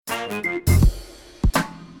Welcome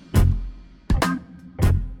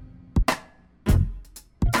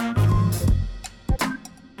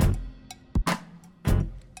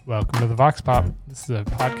to the Vox Pop. This is a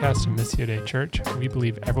podcast of Missio Dei Church. We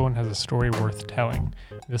believe everyone has a story worth telling.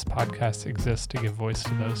 This podcast exists to give voice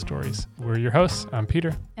to those stories. We're your hosts. I'm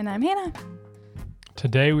Peter. And I'm Hannah.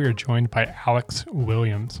 Today we are joined by Alex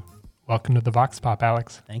Williams. Welcome to the Vox Pop,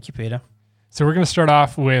 Alex. Thank you, Peter. So we're going to start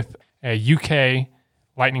off with a UK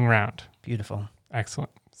lightning round. Beautiful.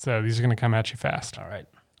 Excellent. So these are going to come at you fast. All right.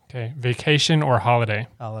 Okay. Vacation or holiday?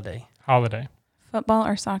 Holiday. Holiday. Football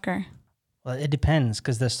or soccer? Well, it depends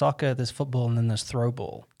because there's soccer, there's football, and then there's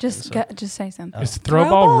throwball. Just say something. Is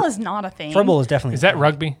Throwball is not a thing. Throwball is definitely. Is that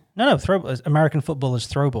rugby? No, throwball. American football is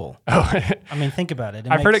throwball. Oh, I mean, think about it.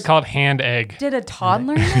 I've heard it called hand egg. Did a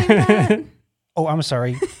toddler name that? Oh, I'm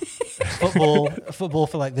sorry. Football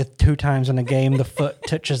for like the 2 times in a game the foot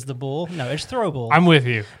touches the ball. No, it's throwball. I'm with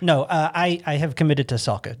you. No, I have committed to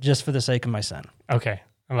soccer just for the sake of my son. Okay.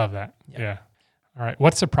 I love that. Yeah. All right.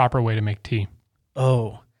 What's the proper way to make tea?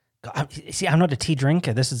 Oh. God, see, I'm not a tea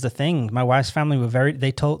drinker. This is the thing. My wife's family were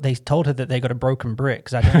they told her that they got a broken brick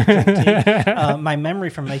because I don't drink tea. My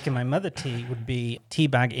memory from making my mother tea would be tea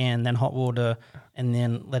bag in, then hot water, and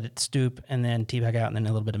then let it stoop, and then tea bag out, and then a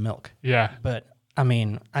little bit of milk. Yeah. But I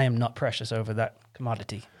mean, I am not precious over that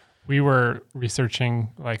commodity. We were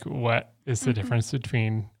researching like what is the difference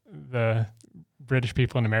between the British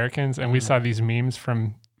people and Americans, and we saw these memes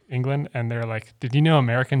from England, and they're like, did you know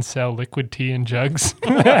Americans sell liquid tea in jugs?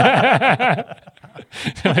 Like,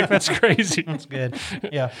 that's crazy. That's good.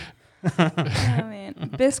 Yeah. Oh,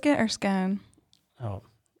 man. Biscuit or scone? Oh.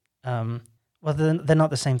 Well, they're not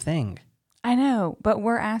the same thing. I know, but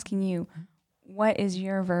we're asking you, what is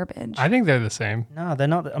your verbiage? I think they're the same. No, they're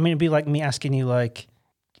not. I mean, it'd be like me asking you, like,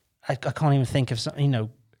 I can't even think of something,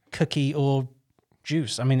 cookie or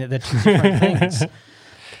juice. I mean, they're two different things.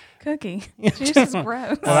 Cookie. Juice is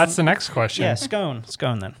gross. Well, that's the next question. Yeah, scone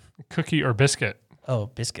then. Cookie or biscuit? Oh,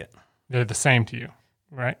 biscuit. They're the same to you,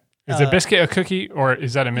 right? Is a biscuit a cookie, or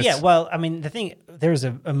is that a Yeah, well, I mean, the thing, there's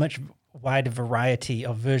a much wider variety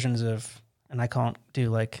of versions of, and I can't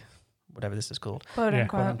do like, whatever this is called. Quote unquote.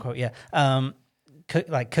 Quote unquote, yeah.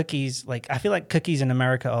 Like cookies, like I feel like cookies in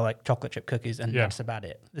America are like chocolate chip cookies, and that's about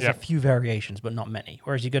it. There's a few variations, but not many.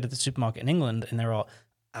 Whereas you go to the supermarket in England, and there are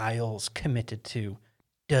aisles committed to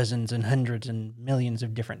dozens and hundreds and millions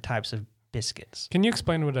of different types of biscuits. Can you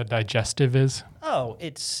explain what a digestive is? Oh,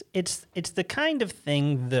 it's the kind of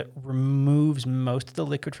thing that removes most of the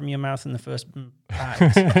liquid from your mouth in the first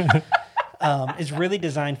bite. It's really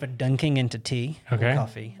designed for dunking into tea or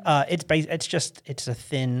coffee. It's a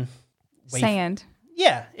thin wafer. Sand.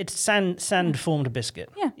 Yeah, it's sand formed biscuit.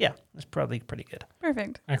 Yeah, that's probably pretty good.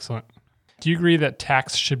 Perfect. Excellent. Do you agree that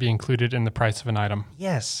tax should be included in the price of an item?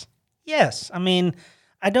 Yes. I mean,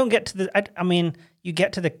 I don't get to the. You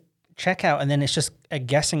get to the checkout and then it's just a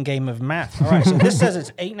guessing game of math. All right, so this says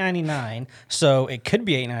it's $8.99, so it could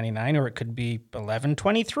be $8.99 or it could be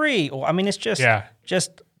 $11.23. Or it's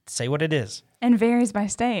just say what it is. And varies by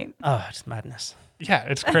state. Oh, it's madness. Yeah,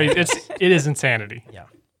 it's crazy. It is insanity. Yeah.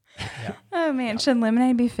 Oh man, should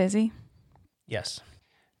lemonade be fizzy? Yes.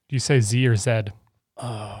 Do you say Z or Z?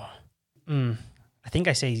 Oh, I think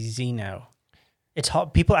I say Z now. It's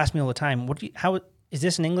hard. People ask me all the time, how is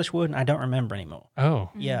this an English word? And I don't remember anymore.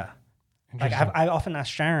 Oh. Yeah. Like I often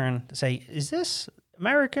ask Sharon to say, is this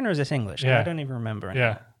American or is this English? Yeah. I don't even remember anymore.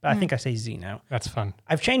 Yeah. But I think I say Z now. That's fun.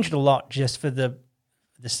 I've changed a lot just for the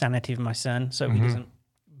sanity of my son, so he doesn't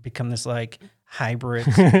become this like hybrid,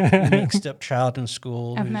 mixed up child in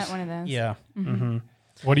school. I've met one of those. Yeah. Mm-hmm.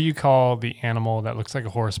 What do you call the animal that looks like a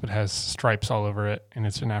horse but has stripes all over it, and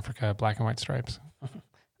it's in Africa, black and white stripes?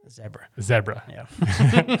 Zebra. Zebra. Yeah.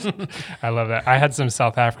 I love that. I had some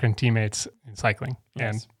South African teammates in cycling,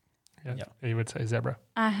 and they would say zebra.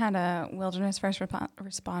 I had a wilderness first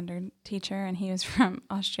responder teacher, and he was from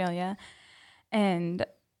Australia, and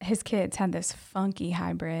his kids had this funky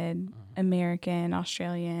hybrid American,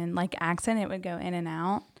 Australian, like accent. It would go in and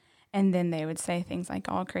out, and then they would say things like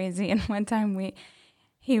all crazy. And one time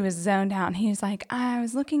he was zoned out, and he was like, I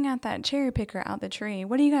was looking at that cherry picker out the tree.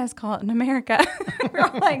 What do you guys call it in America? We're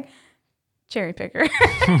all like, cherry picker.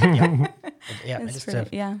 I'm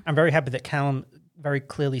very happy that Callum very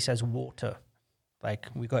clearly says water. Like,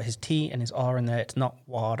 we got his T and his R in there. It's not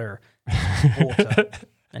water, it's water.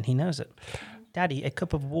 And he knows it. Daddy, a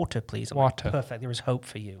cup of water, please. Water. Like, perfect. There is hope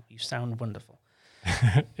for you. You sound wonderful.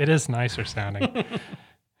 It is nicer sounding.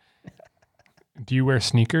 Do you wear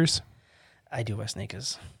sneakers? I do wear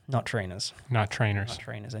sneakers, not trainers. Not trainers. Not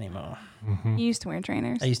trainers anymore. Mm-hmm. You used to wear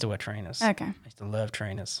trainers? I used to wear trainers. Okay. I used to love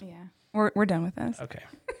trainers. Yeah. We're done with this. Okay.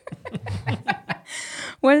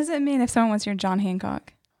 What does it mean if someone wants your John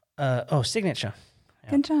Hancock? Signature. Yeah.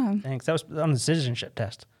 Good job. Thanks. That was on the citizenship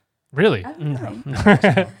test. Really? Oh,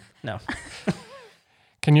 really? No.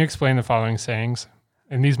 Can you explain the following sayings?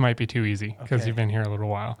 And these might be too easy because Okay. you've been here a little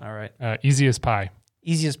while. All right. Easy as pie.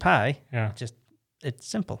 Easy as pie. Yeah. It's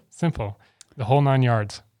simple. Simple. The whole 9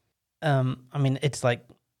 yards. I mean, it's like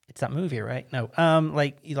it's that movie, right? No.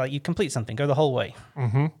 Like you complete something, go the whole way.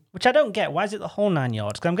 Mm-hmm. Which I don't get. Why is it the whole 9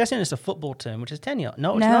 yards? Because I'm guessing it's a football term, which is 10 yards.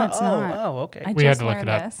 No, it's No, not. it's oh, not. Oh, okay. I We had just to look learned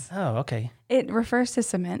it up. this. Oh, okay. It refers to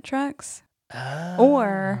cement trucks Ah.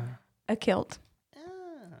 or a kilt.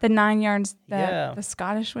 The 9 yards that Yeah. the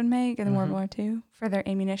Scottish would make in World Mhm. War II for their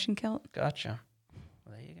ammunition kilt. Gotcha.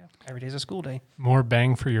 Well, there you go. Every day's a school day. More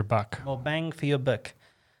bang for your buck. More bang for your buck.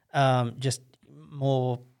 Just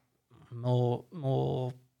more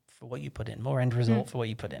for what you put in. More end result for what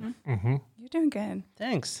you put in. Mm-hmm. You're doing good.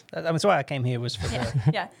 Thanks. That's why I came here was for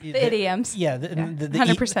the Yeah, the- the idioms. yeah the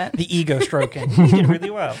 100%. the ego stroking. You did really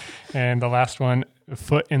well. And the last one,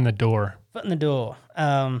 foot in the door. Foot in the door.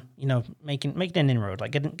 Making an inroad,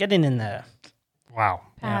 like getting in there. Wow.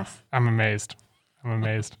 Pass. I'm amazed.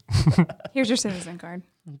 Here's your citizen card.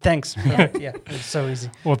 Thanks. Yeah, it's so easy.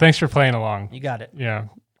 Well, thanks for playing along. You got it. Yeah.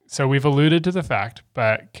 So we've alluded to the fact,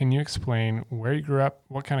 but can you explain where you grew up?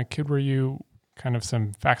 What kind of kid were you? Kind of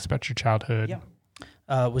some facts about your childhood.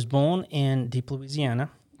 Yeah. Was born in deep Louisiana.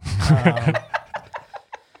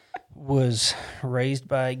 Was raised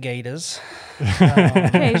by gators.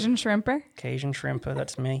 Cajun shrimper. Cajun shrimper,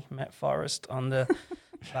 that's me. Met Forrest on the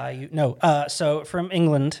bayou. No, so from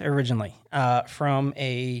England originally, from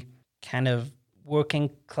a kind of working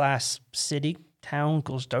class city town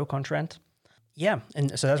called Stoke-on-Trent. Yeah,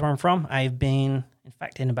 and so that's where I'm from. I've been, in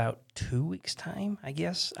fact, in about 2 weeks' time, I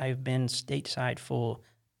guess, I've been stateside for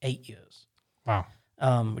 8 years. Wow.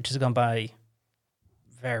 Which has gone by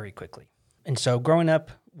very quickly. And so growing up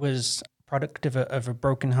was product of a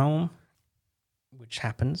broken home, which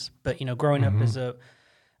happens. But, growing up as a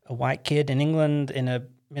white kid in England in a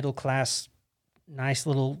middle class, nice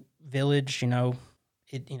little village,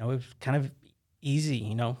 it was kind of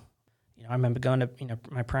easy, I remember going to,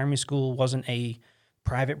 my primary school wasn't a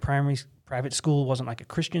private school, wasn't like a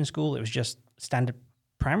Christian school. It was just standard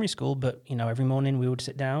primary school. But, every morning we would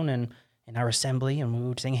sit down and in our assembly and we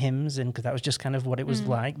would sing hymns, and because that was just kind of what it was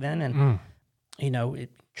like then. And,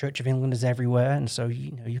 Church of England is everywhere. And so,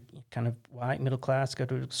 you kind of white, middle class, go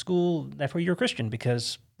to school, therefore you're a Christian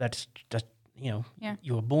because that's just, you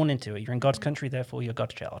were born into it. You're in God's country, therefore you're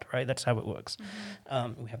God's child, right? That's how it works.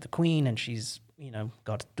 We have the Queen, and she's,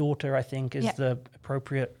 God's daughter, I think, is the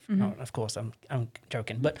appropriate. No, of course, I'm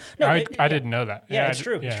joking, but no, I didn't know that. Yeah, it's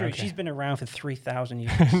true. Yeah, It's true. okay. She's been around for 3,000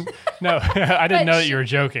 years. No, I didn't know that you were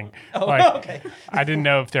joking. Like, Okay. I didn't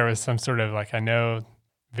know if there was some sort of I know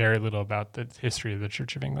very little about the history of the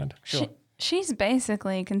Church of England. Sure. She's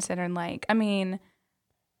basically considered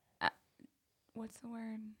what's the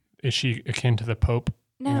word? Is she akin to the Pope?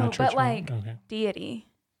 in the No, Church but of England? Okay. deity.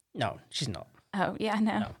 No, she's not. Oh, yeah,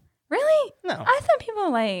 no. No. Really? No. I thought people A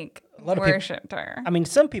lot of people- worshipped her. I mean,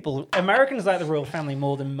 some people, Americans like the royal family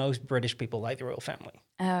more than most British people like the royal family.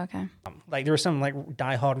 Oh, okay. Like there are some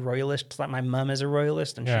diehard royalists, like my mum is a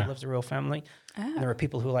royalist and Yeah. she loves the royal family. Oh. And there are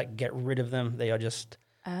people who get rid of them. They are just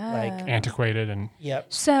Antiquated and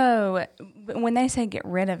yep. So when they say get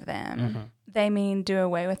rid of them, Mm-hmm. they mean do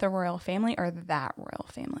away with the royal family or that royal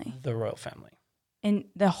family? The royal family. In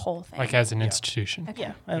the whole thing. as an institution.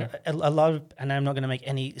 Okay. Yeah, a lot of, and I'm not going to make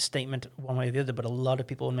any statement one way or the other, but a lot of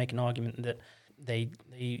people make an argument that they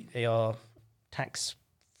are tax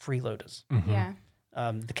freeloaders. Mm-hmm. Yeah.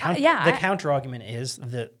 The counter argument is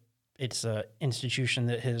that it's an institution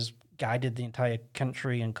that has guided the entire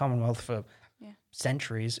country and Commonwealth for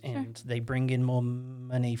centuries, and they bring in more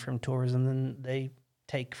money from tourism than they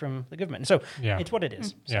take from the government. So it's what it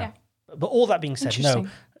is. Yeah. But all that being said, no, Interesting.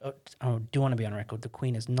 I do want to be on record. The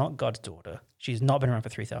Queen is not God's daughter. She's not been around for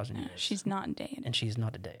 3,000 years. She's not dead. And she's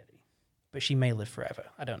not a deity. But she may live forever.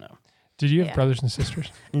 I don't know. Did you have Yeah. brothers and sisters?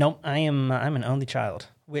 No, I'm an only child,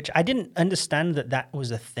 which I didn't understand that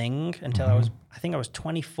was a thing until I think I was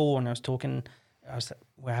 24 and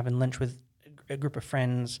we're having lunch with a group of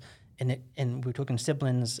friends and we were talking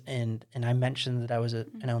siblings and I mentioned that I was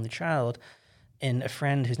an only child. And a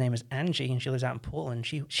friend whose name is Angie, and she lives out in Portland,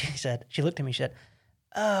 she looked at me, she said,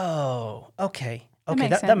 "Oh, okay,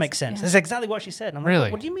 that makes sense." Yeah. That's exactly what she said. And I'm Really?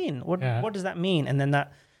 like, "What do you mean? What does that mean?" And then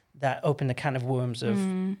that opened a can of worms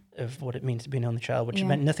of what it means to be an only child, which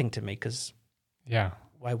meant nothing to me because Yeah.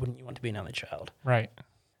 why wouldn't you want to be an only child? Right.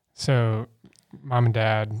 So, mom and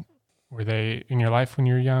dad, were they in your life when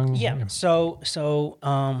you were young? Yeah. So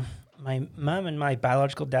my mom and my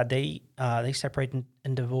biological dad, they separated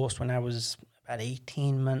and divorced when I was about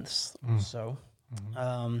 18 months or so.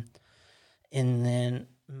 And then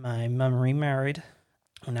my mom remarried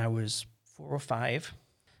when I was 4 or 5.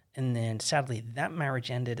 And then sadly, that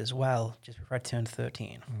marriage ended as well just before I turned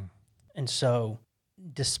 13. And so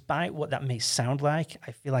despite what that may sound like,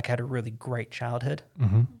 I feel like I had a really great childhood.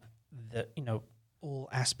 That, all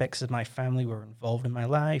aspects of my family were involved in my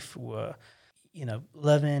life, were,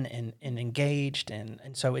 loving and engaged. And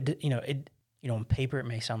so on paper, it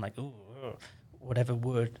may sound like, ooh, whatever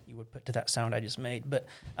word you would put to that sound I just made. But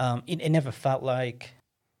it never felt like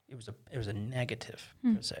it was a negative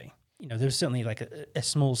per se. There was certainly like a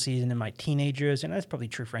small season in my teenage years, and that's probably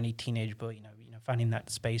true for any teenage boy, finding that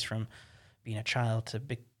space from being a child to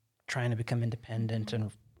trying to become independent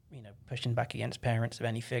and, pushing back against parents of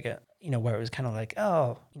any figure, where it was kind of like,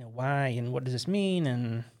 oh, why and what does this mean?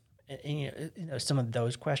 And some of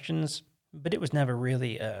those questions, but it was never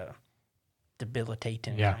really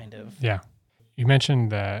debilitating kind of. Yeah. You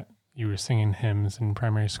mentioned that you were singing hymns in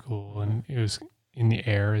primary school and it was in the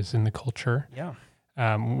air, is in the culture. Yeah.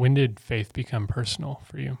 When did faith become personal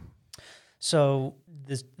for you? So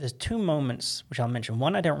there's 2 moments which I'll mention.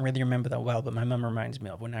 One I don't really remember that well, but my mom reminds me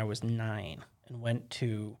of when I was 9 and went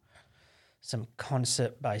to some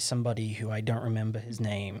concert by somebody who I don't remember his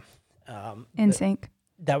name. NSYNC.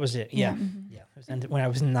 That was it. Yeah. Mm-hmm. Yeah. It was when I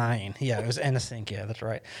was 9. Yeah, it was NSYNC. Yeah, that's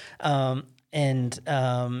right.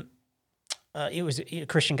 It was a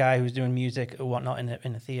Christian guy who was doing music or whatnot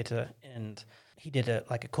in a theater, and he did a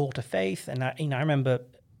call to faith. And I remember.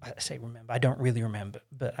 I don't really remember,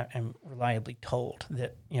 but I'm reliably told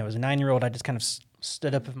that, as a 9-year-old, I just kind of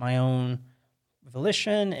stood up of my own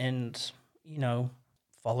volition and,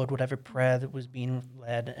 followed whatever prayer that was being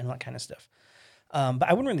led and that kind of stuff. But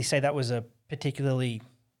I wouldn't really say that was a particularly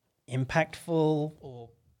impactful or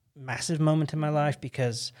massive moment in my life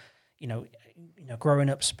because, growing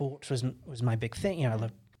up, sports was my big thing. I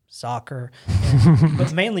loved soccer,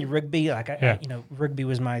 but mainly rugby. Rugby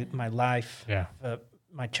was my life. Yeah. For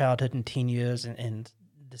my childhood and teen years, and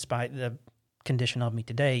despite the condition of me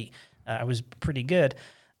today, I was pretty good.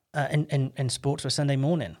 And sports were Sunday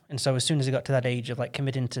morning, and so as soon as I got to that age of like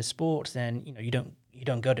committing to sports, then you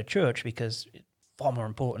don't go to church because it's far more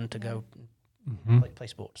important to go play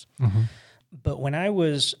sports. But when I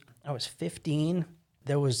was 15,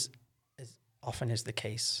 there was, as often is the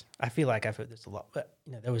case, I feel like I've heard this a lot, but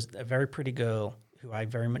there was a very pretty girl who I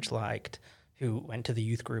very much liked, who went to the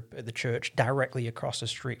youth group at the church directly across the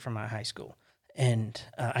street from my high school. And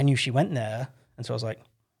I knew she went there. And so I was like,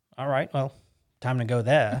 all right, well, time to go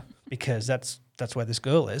there because that's where this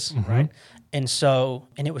girl is, right? And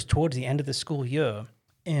it was towards the end of the school year.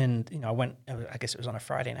 And, I went, I guess it was on a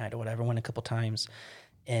Friday night or whatever, I went a couple times.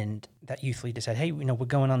 And that youth leader said, hey, we're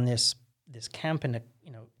going on this camp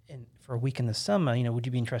for a week in the summer, would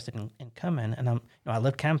you be interested in coming? And I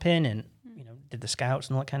love camping and, did the scouts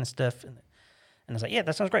and all that kind of stuff. And I was like, yeah,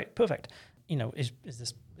 that sounds great. Perfect.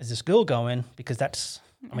 Is this girl going? Because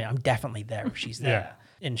I'm definitely there if she's there.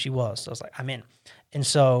 Yeah. And she was. So I was like, I'm in. And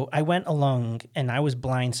so I went along and I was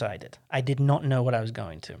blindsided. I did not know what I was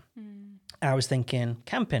going to. I was thinking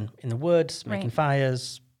camping in the woods, making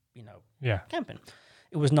fires, camping.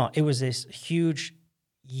 It was not. It was this huge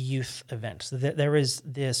youth event. So there is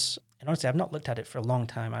this, and honestly, I've not looked at it for a long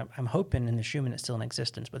time. I'm hoping and assuming it's still in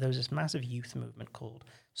existence, but there was this massive youth movement called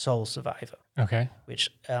Soul Survivor. Okay.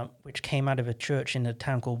 Which came out of a church in a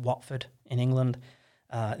town called Watford in England.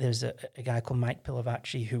 There's a guy called Mike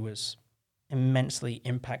Pilavachi who was immensely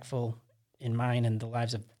impactful in mine and the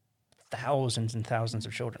lives of thousands and thousands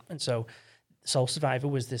of children. And so Soul Survivor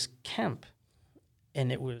was this camp,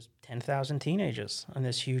 and it was 10,000 teenagers on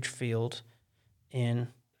this huge field in,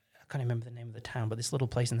 I can't remember the name of the town, but this little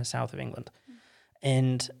place in the south of England.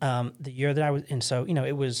 And the year that I was in, so,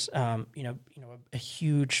 it was, a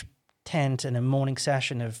huge tent and a morning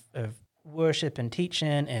session of worship and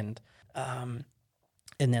teaching and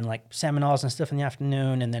then like seminars and stuff in the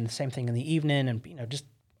afternoon, and then the same thing in the evening, and,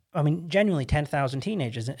 genuinely 10,000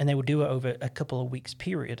 teenagers, and they would do it over a couple of weeks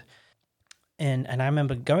period. And I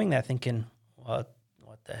remember going there thinking, what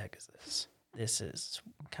the heck is this? This is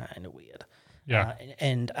kind of weird. Yeah.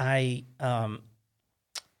 And I,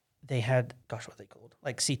 they had, what are they called?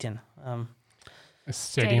 Like seating.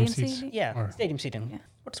 Stadium seats? Yeah, stadium seating. Yeah.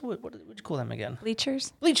 What would you call them again?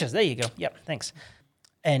 Bleachers. Bleachers, there you go. Yep, thanks.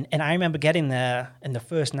 And I remember getting there, and the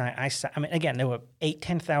first night I sat, again, there were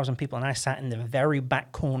 10,000 people, and I sat in the very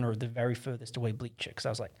back corner of the very furthest away bleacher, because I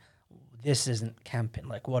was like, this isn't camping.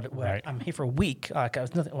 Like, Right. I'm here for a week. Like, I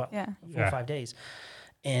was nothing, 4 or 5 days.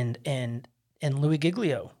 And Louis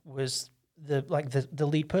Giglio was the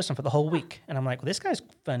lead person for the whole week. And I'm like, well, this guy's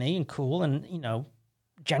funny and cool, and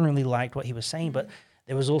generally liked what he was saying, but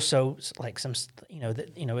there was also like some,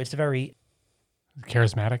 it's very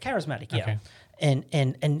charismatic. Yeah. Okay.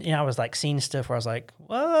 And I was like seeing stuff where I was like,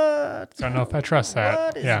 what? Don't know if I trust that.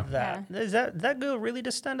 What is Yeah. that? Is that girl really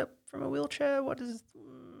just stand up from a wheelchair? What is?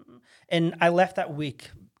 And I left that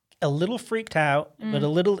week a little freaked out, but a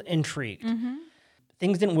little intrigued.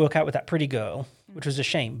 Things didn't work out with that pretty girl, which was a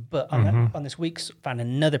shame. But on this week, found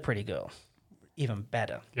another pretty girl, even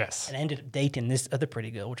better. Yes. And I ended up dating this other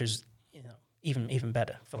pretty girl, which is even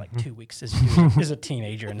better for like 2 weeks as a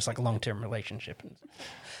teenager, and it's like a long-term relationship. And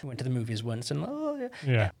we went to the movies once, and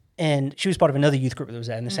Yeah. and she was part of another youth group that was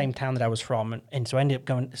there in the same town that I was from, and so I ended up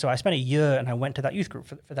going. So I spent a year, and I went to that youth group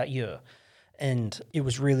for that year, and it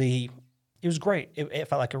was great. It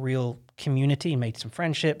felt like a real community, made some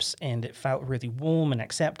friendships, and it felt really warm and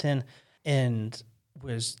accepting, and it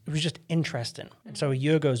was just interesting. And so a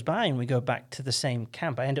year goes by, and we go back to the same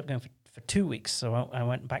camp. I ended up going for 2 weeks, so I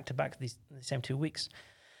went back to back the same 2 weeks,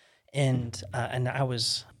 and I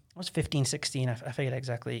was 15, 16. I forget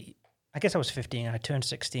exactly. I guess I was 15. I turned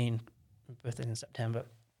 16, birthday in September,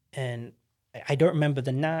 and I don't remember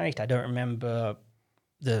the night. I don't remember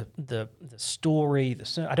the story.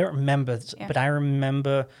 I don't remember, but I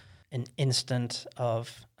remember an instant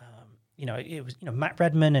of. It was Matt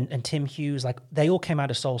Redman and Tim Hughes, like they all came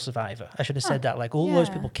out of Soul Survivor. I should have said that. Like all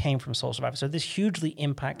those people came from Soul Survivor. So this hugely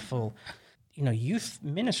impactful, youth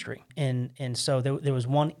ministry. And so there was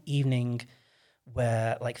one evening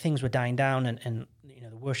where like things were dying down and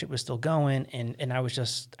the worship was still going. And I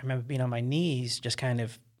remember being on my knees, just kind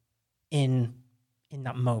of in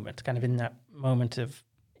that moment,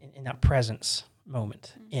 in that presence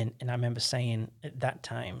moment. And I remember saying at that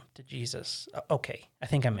time to Jesus, okay, I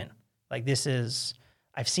think I'm in. Like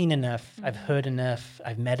I've seen enough, I've heard enough,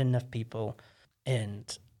 I've met enough people, and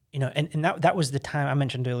that was the time I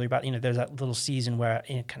mentioned earlier about there's that little season where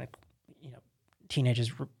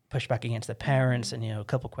teenagers push back against their parents, and a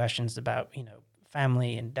couple questions about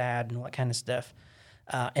family and dad and all that kind of stuff,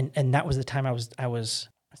 and that was the time I was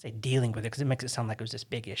I say dealing with it because it makes it sound like it was this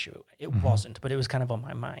big issue. It wasn't, but it was kind of on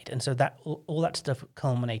my mind, and so that all that stuff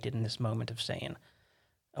culminated in this moment of saying,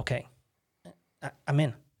 okay, I'm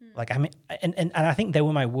in. Like I'm in, and I think they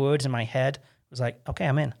were my words in my head. It was like, okay,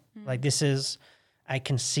 I'm in. Like I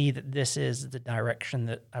can see that this is the direction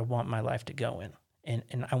that I want my life to go in,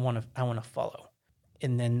 and I want to follow.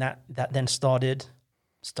 And then that then started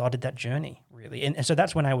that journey really, and so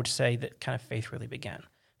that's when I would say that kind of faith really began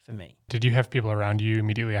for me. Did you have people around you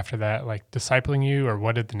immediately after that, like discipling you, or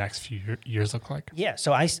what did the next few years look like? Yeah,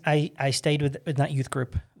 so I stayed with that youth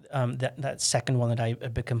group. That second one that I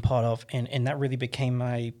had become part of, and that really became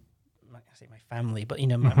my family, but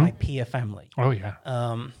my peer family. Oh yeah.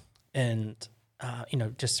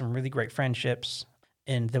 Just some really great friendships,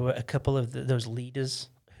 and there were a couple of those leaders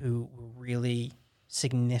who were really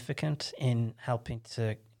significant in helping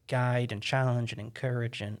to guide and challenge and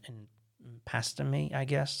encourage and pastor me, I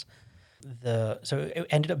guess. So it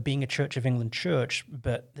ended up being a Church of England church,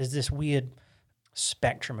 but there's this weird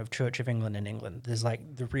spectrum of Church of England in England. There's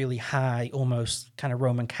like the really high, almost kind of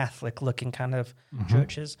Roman Catholic looking kind of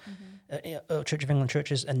churches, Church of England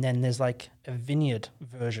churches, and then there's like a vineyard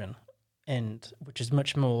version, and which is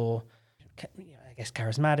much more, I guess,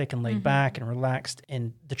 charismatic and laid back and relaxed.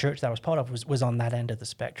 And the church that I was part of was on that end of the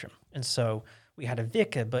spectrum. And so we had a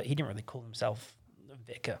vicar, but he didn't really call himself a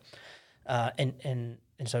vicar. And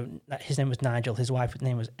so his name was Nigel. His wife's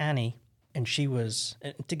name was Annie. And she was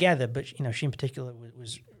together, but she in particular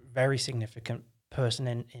was very significant person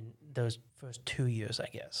in those first 2 years, I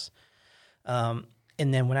guess. And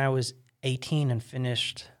then when I was 18 and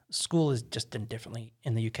finished school, is just done differently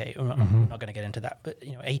in the UK. I'm not going to get into that, but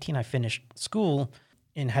 18, I finished school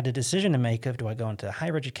and had a decision to make of, do I go into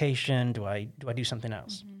higher education? Do I do something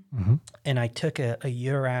else? And I took a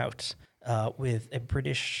year out with a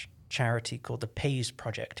British charity called the PAIS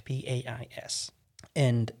Project, PAIS.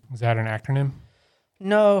 And was that an acronym?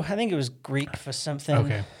 No, I think it was Greek for something,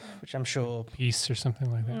 okay, which I'm sure peace or something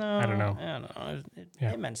like that. No, I don't know.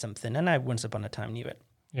 It meant something, and I once upon a time knew it.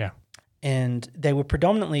 Yeah, and they were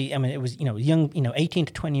predominantly, it was young, 18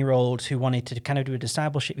 to 20-year-olds who wanted to kind of do a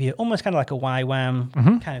discipleship year, almost kind of like a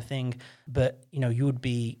YWAM kind of thing. But you would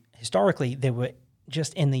be historically they were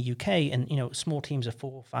just in the UK, and small teams of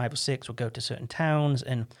 4, 5, or 6 would go to certain towns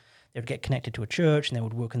and they would get connected to a church, and they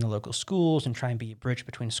would work in the local schools and try and be a bridge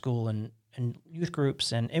between school and youth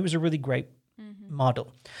groups. And it was a really great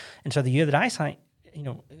model. And so the year that I signed,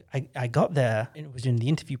 I got there and was in the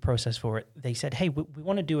interview process for it. They said, hey, we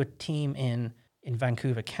want to do a team in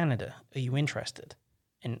Vancouver, Canada. Are you interested?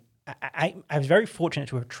 And I was very fortunate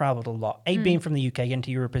to have traveled a lot. Being from the UK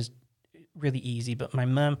into Europe is really easy, but my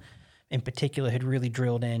mum in particular had really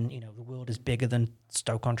drilled in, the world is bigger than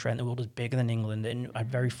Stoke-on-Trent, the world is bigger than England, and I'm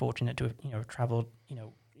very fortunate to have, traveled,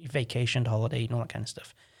 vacationed, holiday, and all that kind of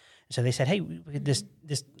stuff. So they said, hey, this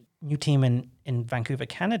new team in Vancouver,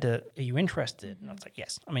 Canada, are you interested? And I was like,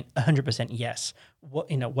 yes. I mean, 100% yes. What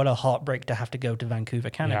a heartbreak to have to go to Vancouver,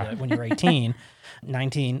 Canada when you're 18,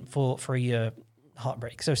 19 for a year,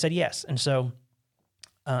 heartbreak. So I said yes. And so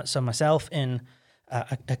myself and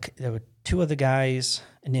there were two other guys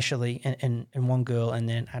initially and one girl, and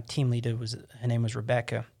then our team leader her name was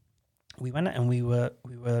Rebecca. We went and we were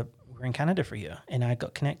in Canada for a year, and I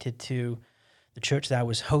got connected to the church that I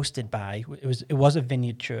was hosted by. It was a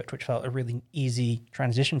Vineyard church, which felt a really easy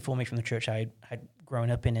transition for me from the church I had grown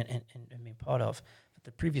up in and been part of for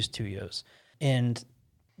the previous 2 years. And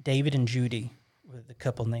David and Judy were the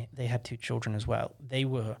couple, and they had 2 children as well. They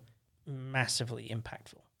were massively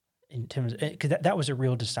impactful in terms of, because that was a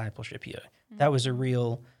real discipleship year. Mm-hmm. That was a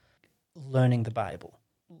real learning the Bible,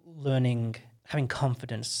 having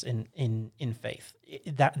confidence in faith.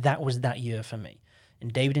 That was that year for me.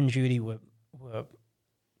 And David and Judy were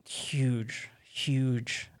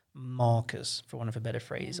huge markers, for want of a better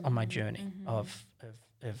phrase, on my journey of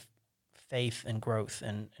faith and growth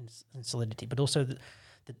and solidity. But also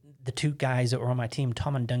the 2 guys that were on my team,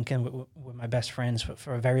 Tom and Duncan, were my best friends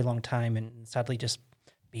for a very long time, and sadly just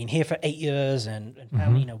being here for 8 years and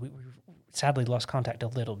family, we sadly lost contact a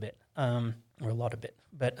little bit, or a lot of it.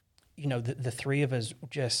 But the 3 of us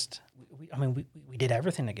just, we did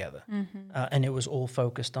everything together, and it was all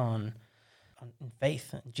focused on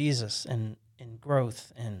faith and Jesus and in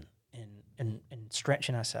growth and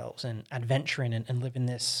stretching ourselves and adventuring and living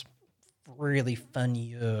this really fun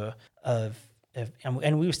year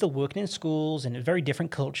and we were still working in schools, and a very different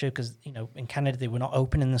culture because, in Canada, they were not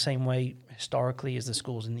open in the same way historically as the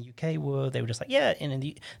schools in the UK were. They were just like, yeah, and in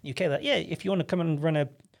the UK, like, yeah, if you want to come and run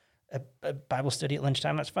a Bible study at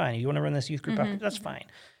lunchtime, that's fine. If you want to run this youth group after, that's fine.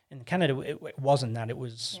 In Canada, it wasn't that. It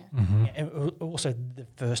was, it was also the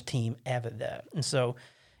first team ever there. And so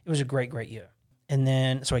it was a great year. And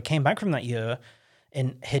then, so I came back from that year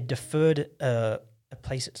and had deferred a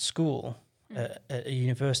place at school, a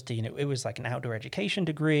university, and it was like an outdoor education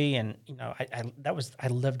degree. And, I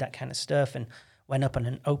loved that kind of stuff, and went up on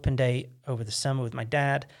an open day over the summer with my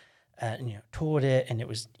dad, and, toured it. And it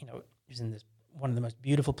was in this, one of the most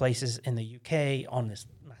beautiful places in the UK on this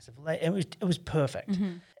massive lake. It was perfect.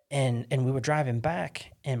 And we were driving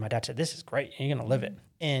back, and my dad said, "This is great. You're gonna live it."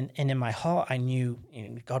 And in my heart, I knew,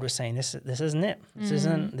 God was saying, "This isn't it.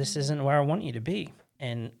 This isn't where I want you to be."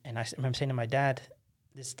 And I remember saying to my dad,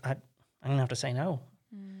 "I'm gonna have to say no."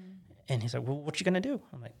 And he's like, "Well, what you gonna do?"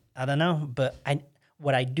 I'm like, "I don't know, but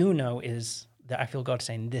what I do know is that I feel God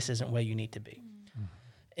saying this isn't where you need to be."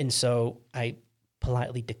 And so I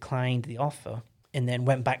politely declined the offer, and then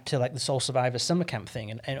went back to like the Soul Survivor summer camp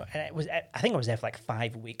thing. And it was, I think I was there for like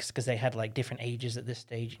 5 weeks because they had like different ages at this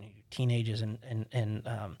stage, teenagers and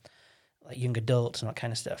like young adults and that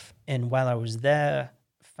kind of stuff. And while I was there,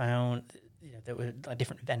 found there were like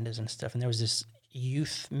different vendors and stuff. And there was this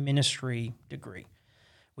youth ministry degree,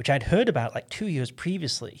 which I'd heard about like 2 years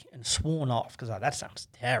previously and sworn off because that sounds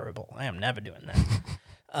terrible. I am never doing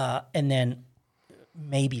that. And then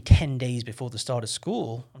maybe 10 days before the start of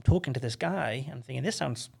school, I'm talking to this guy. I'm thinking, this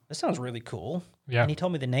sounds really cool. Yeah. And he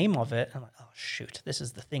told me the name of it. I'm like, oh, shoot, this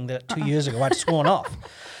is the thing that 2 years ago I'd sworn off.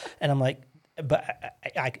 And I'm like, but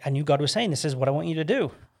I knew God was saying, this is what I want you to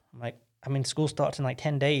do. I'm like, school starts in like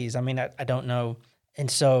 10 days. I don't know. And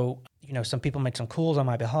so, some people made some calls on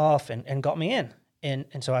my behalf and got me in.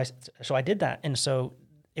 And so I did that. And so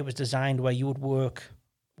it was designed where you would work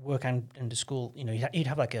and do school. You'd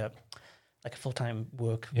have like a full-time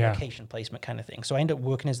work, vacation placement kind of thing. So I ended up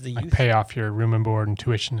working as the youth. Pay off your room and board and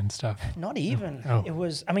tuition and stuff. Not even. Oh. It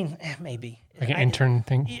was, maybe. Like an intern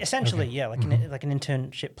thing? Essentially, okay. Yeah, like an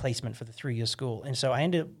internship placement for the 3-year school. And so I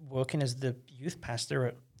ended up working as the youth pastor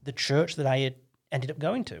at the church that I had ended up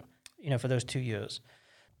going to, for those 2 years.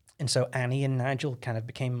 And so Annie and Nigel kind of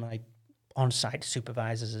became my on-site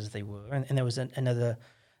supervisors as they were. And there was another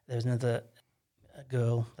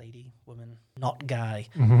girl, lady, woman, not guy,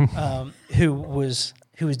 who was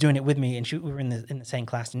doing it with me, and we were in the same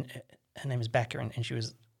class, and her name is Becca, and she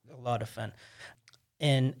was a lot of fun,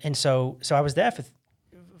 and so I was there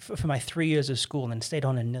for my 3 years of school, and then stayed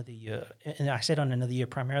on another year, and I stayed on another year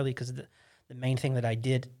primarily because the main thing that I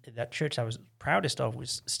did at that church I was proudest of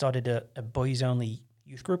was started a boys only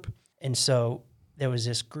youth group, and so there was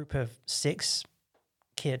this group of 6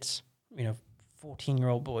 kids,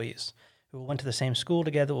 14-year-old boys, who all went to the same school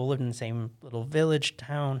together, all lived in the same little village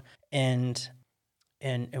town, and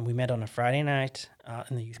we met on a Friday night,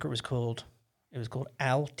 and the youth group was called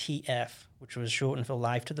LTF, which was shortened for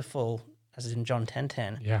Life to the Full, as in John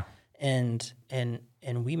 10:10. Yeah. And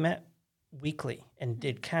we met weekly and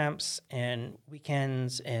did camps and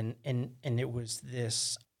weekends, and it was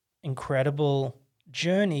this incredible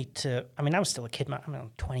journey to, I mean, I was still a kid.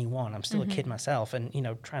 I'm 21. I'm still a kid myself, and,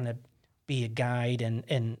 trying to be a guide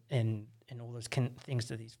and all those things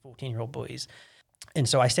to these 14-year-old boys. And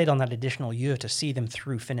so I stayed on that additional year to see them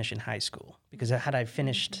through finish in high school, because had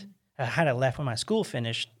I left when my school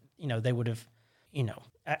finished, they would have,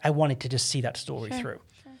 I wanted to just see that story through.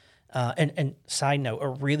 Sure. And side note, a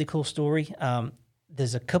really cool story.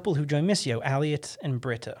 There's a couple who joined Missio, Elliot and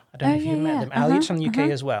Britta. I don't know if you met them. Elliot's from the UK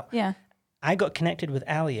as well. Yeah. I got connected with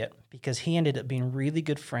Elliot because he ended up being really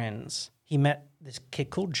good friends. He met this kid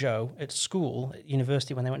called Joe at school, at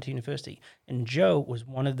university, when they went to university. And Joe was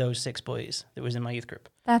one of those 6 boys that was in my youth group.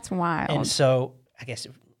 That's wild. And so I guess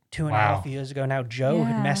 2.5 years ago now, Joe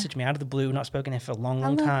had messaged me out of the blue, not spoken to him for a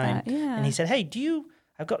long time. Yeah. And he said, hey,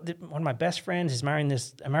 I've got one of my best friends is marrying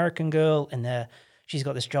this American girl, and she's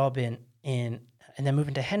got this job and they're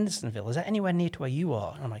moving to Hendersonville. Is that anywhere near to where you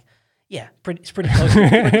are? And I'm like, yeah, it's pretty close.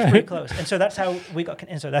 It's pretty close. And so that's how we got.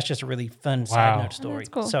 And so that's just a really fun side note story. That's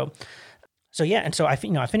cool. So yeah, and so I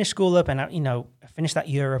finished school up, and I finished that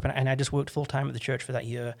year up, and I just worked full time at the church for that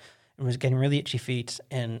year, and was getting really itchy feet,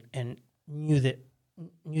 and knew that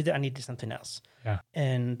I needed something else. Yeah.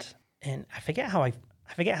 And I forget how I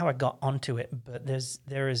got onto it, but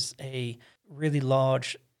there is a really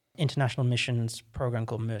large international missions program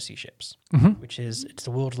called Mercy Ships, it's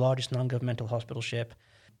the world's largest non-governmental hospital ship.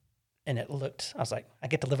 And I was like, I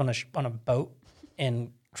get to live on a boat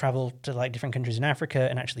and travel to like different countries in Africa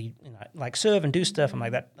and actually like serve and do stuff. I'm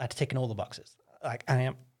like, that I'd taken all the boxes. Like, I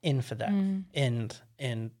am in for that.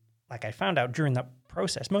 And like, I found out during that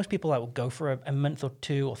process, most people will go for a month or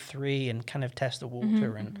 2 or 3 and kind of test the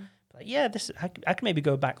water and like, yeah, I can maybe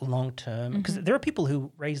go back long term, because there are people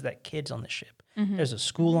who raise their kids on the ship. There's a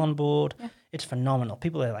school on board. Yeah. It's phenomenal.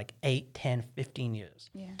 People are like 8, 10, 15 years.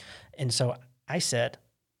 Yeah. And so I said,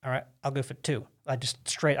 all right, I'll go for 2. I'm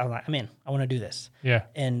like, I'm in. I want to do this. Yeah.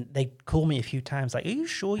 And they called me a few times, like, are you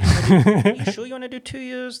sure you want to do 2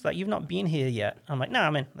 years? Like, you've not been here yet. I'm like, no,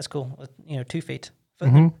 I'm in. That's cool. 2 feet. Foot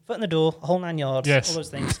in the door, a whole 9 yards, all those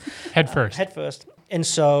things. Head first. Head first. And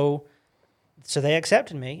so they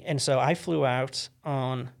accepted me. And so I flew out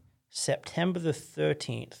on September the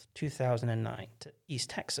 13th, 2009 to East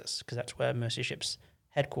Texas, because that's where Mercy Ship's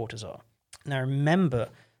headquarters are. And I remember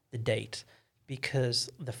the date because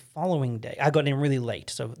the following day, I got in really late.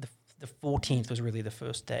 So the 14th was really the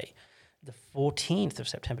first day. The 14th of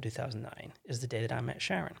September 2009 is the day that I met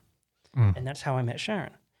Sharon. And that's how I met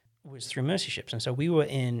Sharon, was through Mercy Ships. And so we were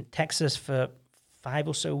in Texas for 5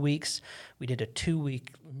 or so weeks. We did a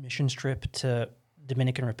 2-week missions trip to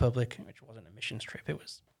Dominican Republic, which wasn't a missions trip. It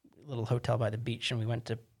was a little hotel by the beach, and we went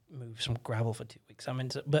to move some gravel for 2 weeks.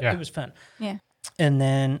 It was fun. Yeah. And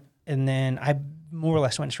then I more or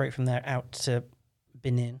less went straight from there out to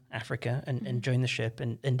Benin, Africa, and joined the ship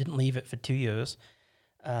and didn't leave it for 2 years.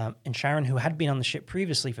 And Sharon, who had been on the ship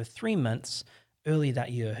previously for 3 months, early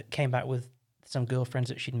that year, came back with some girlfriends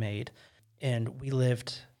that she'd made, and we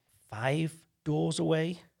lived 5 doors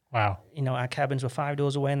away. Wow. Our cabins were 5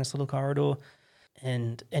 doors away in this little corridor,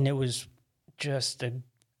 and it was just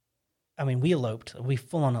we eloped. We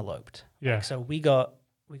full on eloped. Yeah. So we got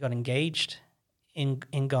engaged in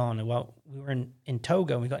Ghana. Well, we were in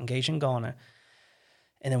Togo, and we got engaged in Ghana,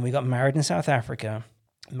 and then we got married in South Africa.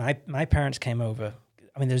 My parents came over.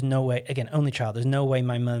 There's no way, again, only child, there's no way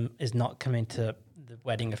my mum is not coming to the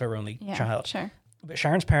wedding of her only child. Sure. But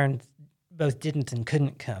Sharon's parents both didn't and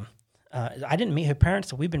couldn't come. I didn't meet her parents,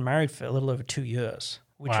 so we've been married for a little over 2 years,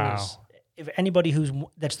 which was, if anybody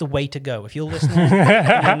that's the way to go. If you're listening,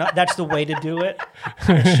 that's the way to do it.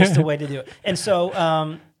 It's just the way to do it. And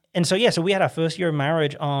so so we had our first year of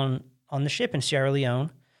marriage on the ship in Sierra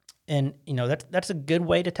Leone. And, that's a good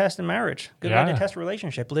way to test a marriage, good way to test a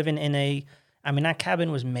relationship, living in our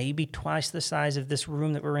cabin was maybe twice the size of this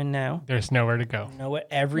room that we're in now. There's nowhere to go. Nowhere.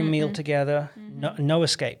 Every meal together. No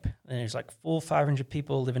escape. And there's like 400-500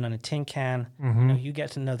 people living on a tin can. You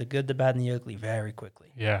get to know the good, the bad, and the ugly very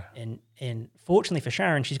quickly. Yeah. And fortunately for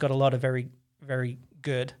Sharon, she's got a lot of very, very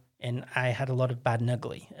good, and I had a lot of bad and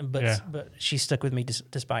ugly. But she stuck with me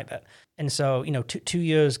despite that. And so, 2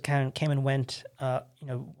 years came and went,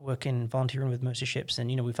 working, volunteering with Mercy Ships,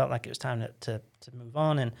 and, we felt like it was time to move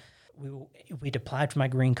on. And we'd applied for my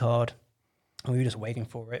green card, and we were just waiting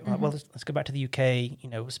for it. Like, well, let's go back to the UK.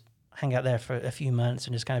 hang out there for a few months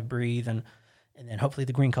and just kind of breathe, and then hopefully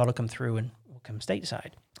the green card will come through and we'll come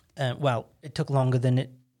stateside. Well, it took longer than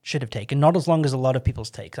it should have taken. Not as long as a lot of people's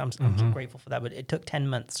take. I'm grateful for that, but it took 10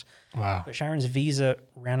 months. Wow. But Sharon's visa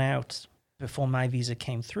ran out before my visa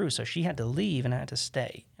came through, so she had to leave and I had to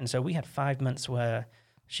stay. And so we had 5 months where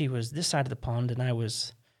she was this side of the pond and I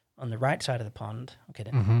was on the right side of the pond. Okay,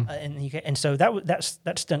 and so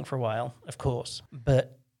that stunk for a while, of course.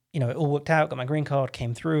 But it all worked out. Got my green card,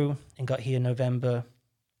 came through, and got here November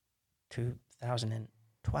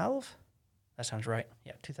 2012. That sounds right.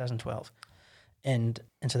 Yeah, 2012. And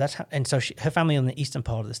so that's how. And so her family in the eastern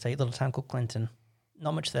part of the state, little town called Clinton.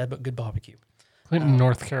 Not much there, but good barbecue. Clinton,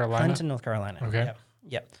 North Carolina. Clinton, North Carolina. Okay.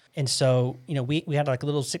 Yeah. And so we had like a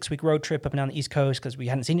little 6-week road trip up and down the East Coast because we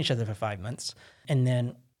hadn't seen each other for 5 months. And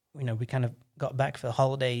then we kind of got back for the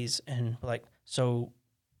holidays and we're like, so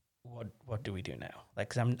what do we do now? Like,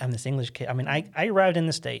 cause I'm this English kid. I mean, I arrived in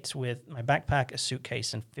the States with my backpack, a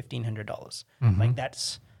suitcase, and $1,500. Mm-hmm. Like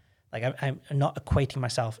that's like I'm not equating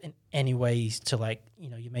myself in any ways to like you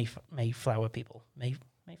Mayflower people.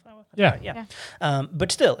 Mayflower. Yeah. Right, yeah.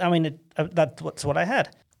 But still, I mean, that's what I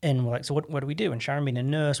had. And we're like, so what do we do? And Sharon being a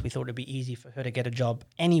nurse, we thought it'd be easy for her to get a job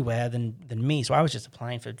anywhere than me. So I was just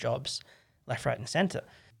applying for jobs left, right, and center.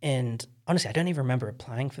 And honestly, I don't even remember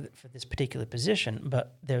applying for this particular position,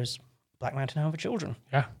 but there's Black Mountain Home for Children.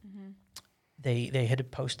 Yeah. Mm-hmm. They had a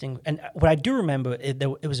posting. And what I do remember,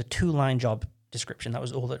 it was a 2-line job description. That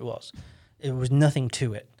was all it was. It was nothing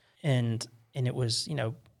to it. And it was,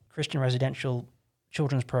 Christian residential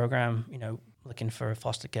children's program, looking for a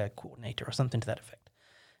foster care coordinator or something to that effect.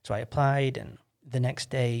 So I applied, and the next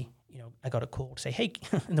day, I got a call to say, hey,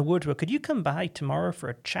 and the words were, could you come by tomorrow for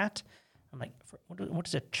a chat? I'm like, what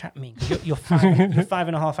does a chat mean? You're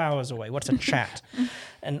 5.5 hours away. What's a chat?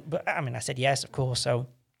 But I mean, I said yes, of course. So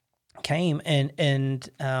came, and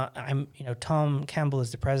I'm, Tom Campbell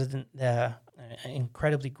is the president there.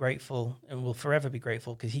 Incredibly grateful, and will forever be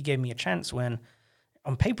grateful because he gave me a chance when,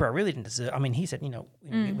 on paper, I really didn't deserve. I mean, he said,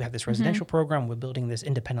 we have this residential program. We're building this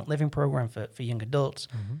independent living program for young adults.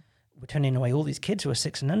 Mm-hmm. We're turning away all these kids who are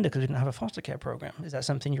 6 and under because we didn't have a foster care program. Is that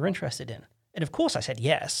something you're interested in? And of course, I said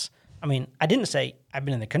yes. I mean, I didn't say I've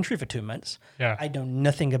been in the country for 2 months. Yeah. I know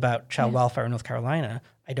nothing about child welfare in North Carolina.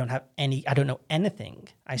 I don't know anything.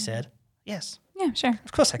 I said yes. Yeah, sure.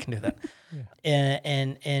 Of course, I can do that.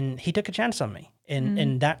 And he took a chance on me,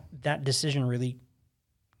 and that decision really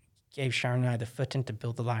gave Sharon and I the footing to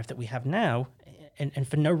build the life that we have now. And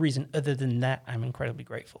for no reason other than that, I'm incredibly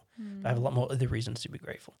grateful. I have a lot more other reasons to be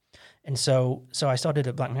grateful. And so I started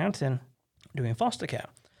at Black Mountain doing foster care,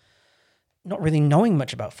 not really knowing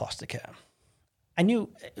much about foster care. I knew,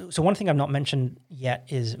 so one thing I've not mentioned yet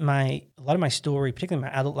is a lot of my story, particularly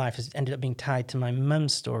my adult life, has ended up being tied to my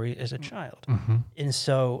mum's story as a child. Mm-hmm. And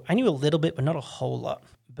so I knew a little bit, but not a whole lot.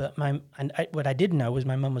 But what I did know was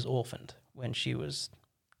my mum was orphaned when she was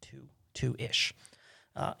two-ish.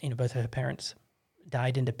 Both of her parents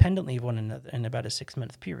died independently of one another in about a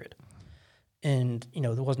 6-month period. And,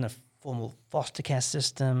 there wasn't a formal foster care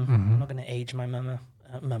system. Mm-hmm. I'm not going to age my mother.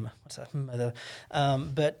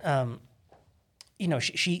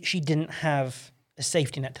 She didn't have a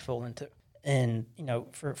safety net to fall into. And,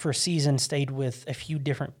 for a season, stayed with a few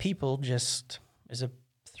different people just as a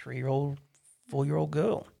 3-year-old, 4-year-old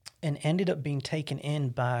girl, and ended up being taken in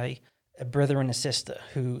by a brother and a sister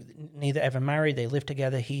who neither ever married. They lived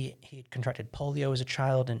together. He had contracted polio as a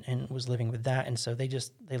child and was living with that. And so they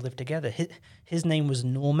lived together. His name was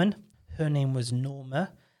Norman. Her name was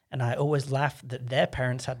Norma. And I always laughed that their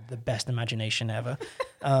parents had the best imagination ever.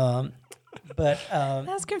 But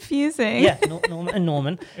that's confusing. Yeah, Norma and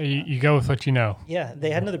Norman. You go with what you know. Yeah, they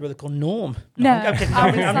had another brother called Norm. No, I'm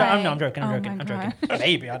joking. I'm joking. God.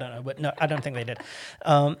 Maybe, I don't know, but no, I don't think they did.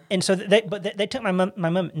 And so they took my mum. My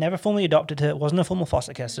mum never formally adopted her. It wasn't a formal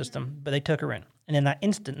foster care system, but they took her in. And in that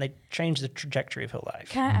instant, they changed the trajectory of her life.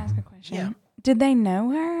 Can I ask a question? Yeah. Did they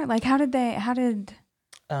know her? Like, how did?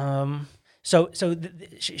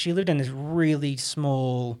 She lived in this really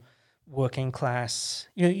small working class.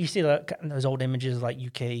 You see those old images like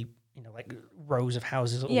UK, like rows of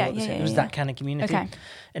houses. It was that kind of community. Okay.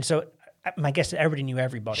 And so my guess is everybody knew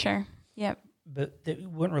everybody. Sure. Yep. But they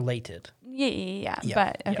weren't related. Yeah.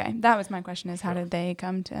 But okay, that was my question: is how did they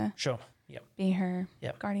come to be her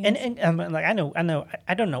guardian? And like I know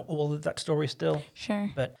I don't know all of that story still. Sure.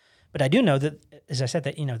 But I do know that, as I said,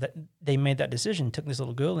 that that they made that decision, took this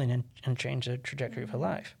little girl in and changed the trajectory of her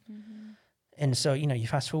life. Mm-hmm. And so, you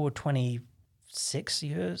fast forward 26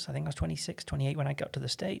 years, I think I was 26, 28 when I got to the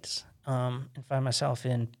States, and find myself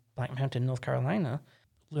in Black Mountain, North Carolina,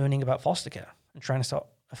 learning about foster care and trying to start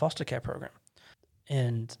a foster care program.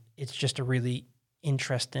 And it's just a really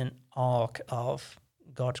interesting arc of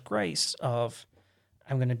God's grace of,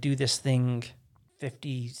 I'm going to do this thing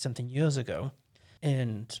 50-something years ago,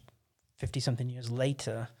 and 50-something years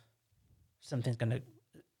later, something's going to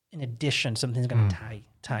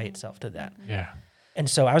tie itself to that. Yeah. And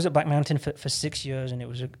so I was at Black Mountain for 6 years, and it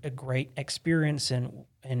was a great experience, and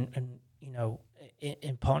you know,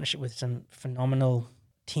 in partnership with some phenomenal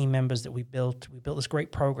team members that we built this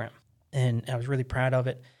great program, and I was really proud of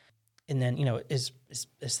it. And then, you know, as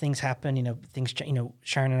things happen, you know,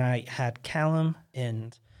 Sharon and I had Callum,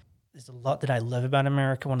 and there's a lot that I love about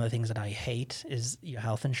America. One of the things that I hate is your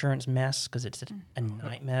health insurance mess, because it's a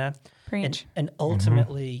nightmare. Preach. And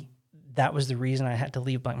ultimately, that was the reason I had to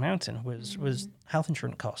leave Black Mountain was health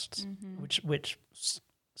insurance costs, which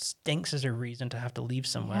stinks as a reason to have to leave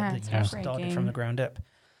somewhere that you started from the ground up.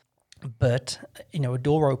 But, you know, a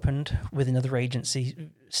door opened with another agency,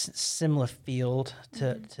 similar field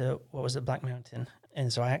to what was at Black Mountain.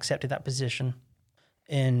 And so I accepted that position.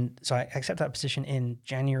 And so I accepted that position in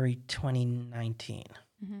January 2019.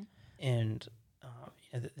 And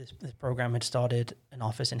you know, this program had started an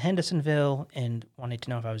office in Hendersonville and wanted to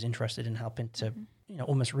know if I was interested in helping to, you know,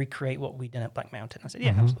 almost recreate what we'd done at Black Mountain. I said,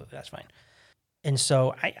 yeah, absolutely, that's fine. And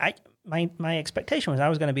so my expectation was I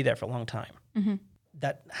was going to be there for a long time.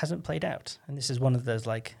 That hasn't played out. And this is one of those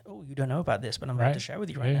like, oh, you don't know about this, but I'm about to share with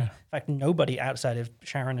you right now. In fact, nobody outside of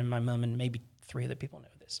Sharon and my mom and maybe 3 other people know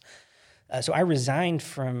this. So I resigned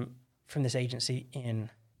from this agency in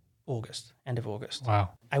August, end of August.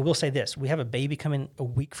 Wow. I will say this. We have a baby coming a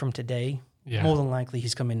week from today. Yeah. More than likely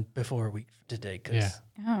he's coming before a week today because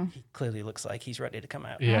Oh. he clearly looks like he's ready to come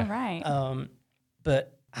out. Yeah. All right.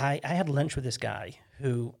 But I had lunch with this guy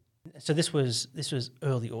who, so this was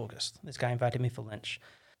early August. This guy invited me for lunch,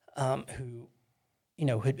 who, you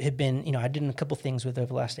know, had been, you know, I did a couple things with over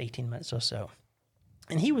the last 18 months or so.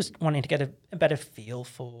 And he was wanting to get a better feel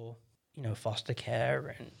for, you know, foster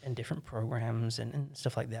care and different programs and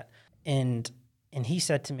stuff like that. And he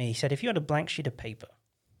said to me, if you had a blank sheet of paper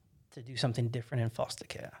to do something different in foster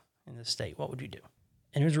care in the state, what would you do?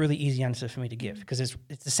 And it was a really easy answer for me to give because it's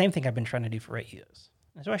the same thing I've been trying to do for 8 years.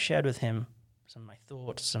 And so I shared with him some of my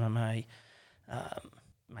thoughts, some of my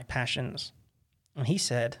passions. And he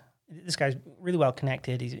said, this guy's really well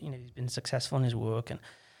connected. He's been successful in his work. And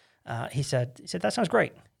he said, that sounds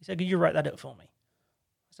great. He said, could you write that up for me?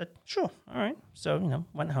 I said, sure. All right. So, you know,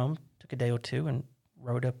 went home, took a day or two and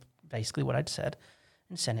wrote up basically what I'd said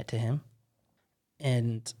and sent it to him.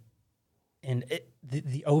 And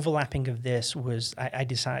the overlapping of this was I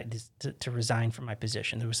decided to resign from my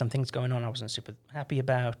position. There were some things going on I wasn't super happy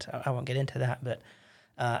about. I won't get into that, but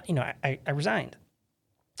you know, I resigned.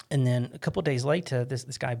 And then a couple of days later,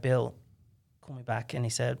 this guy Bill called me back and he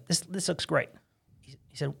said, "This looks great." He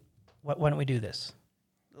said, "Why don't we do this?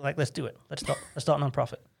 Like, let's do it. Let's start a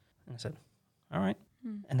nonprofit." And I said, "All right."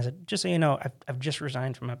 And I said, "Just so you know, I've just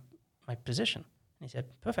resigned from my position." And he said,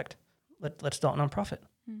 "Perfect. Let's start a nonprofit."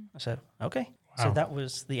 I said, "Okay." Wow. So that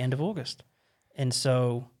was the end of August. And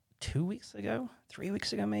so 3 weeks ago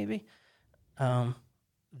maybe,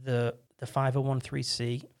 the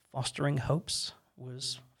 501(c)(3) Fostering Hopes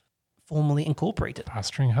was formally incorporated.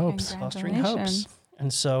 Fostering Hopes. Fostering Hopes.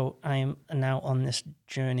 And so I'm now on this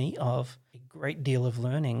journey of a great deal of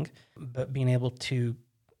learning, but being able to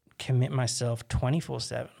commit myself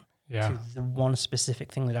 24/7 to the one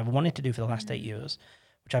specific thing that I've wanted to do for the last 8 years,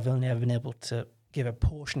 which I've only ever been able to give a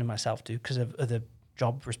portion of myself to because of other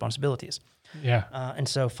job responsibilities. Yeah. And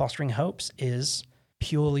so Fostering Hopes is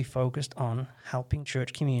purely focused on helping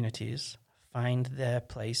church communities find their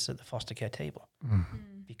place at the foster care table.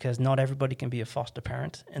 Because not everybody can be a foster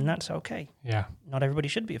parent, and that's okay. Yeah. Not everybody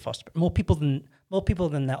should be a foster parent. More people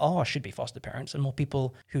than there are should be foster parents, and more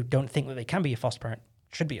people who don't think that they can be a foster parent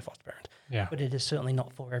should be a foster parent. Yeah. But it is certainly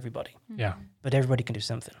not for everybody. Yeah. But everybody can do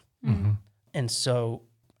something. And so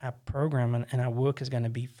our program and our work is going to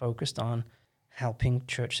be focused on helping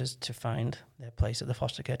churches to find their place at the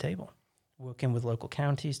foster care table, working with local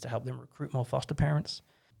counties to help them recruit more foster parents,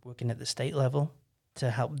 working at the state level to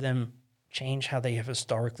help them change how they have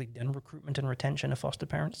historically done recruitment and retention of foster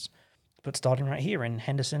parents, but starting right here in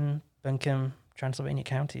Henderson, Buncombe, Transylvania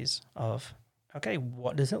counties of, okay,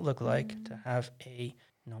 what does it look like to have a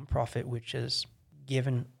nonprofit which is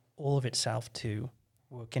given all of itself to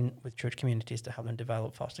working with church communities to help them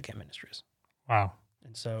develop foster care ministries. Wow.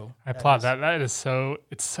 And so I applaud that. That is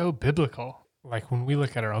it's so biblical. Like when we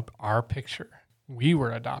look at our picture, we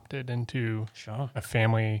were adopted into a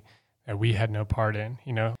family that we had no part in,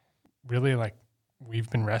 you know, really like we've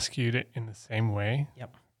been rescued in the same way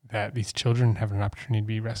that these children have an opportunity to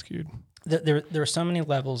be rescued. there are so many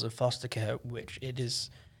levels of foster care, which it is,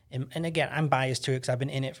 and again, I'm biased to it because I've been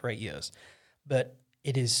in it for 8 years, but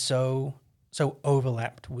it is so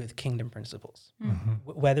overlapped with kingdom principles.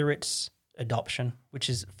 Whether it's adoption, which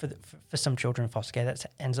is for some children in foster care, that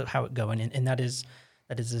ends up how it going, and that is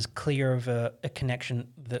as clear of a connection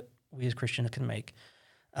that we as Christians can make.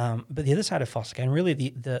 But the other side of foster care, and really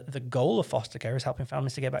the goal of foster care, is helping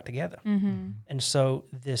families to get back together. And so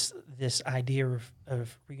this idea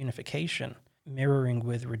of reunification, mirroring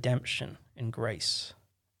with redemption and grace,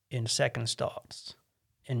 in second starts,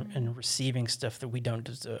 and receiving stuff that we don't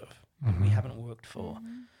deserve, that we haven't worked for.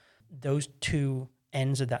 Those two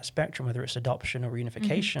ends of that spectrum, whether it's adoption or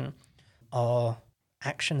reunification, are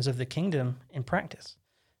actions of the kingdom in practice.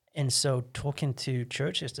 And so talking to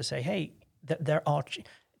churches to say, hey, there are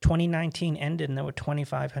 2019 ended and there were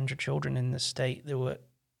 2,500 children in this state that were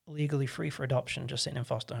legally free for adoption just sitting in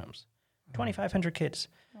foster homes. 2,500 kids.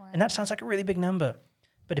 Wow. And that sounds like a really big number.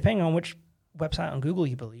 But depending on which website on Google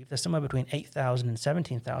you believe, there's somewhere between 8,000 and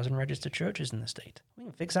 17,000 registered churches in the state. We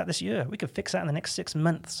can fix that this year. We could fix that in the next 6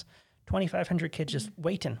 months. 2,500 kids just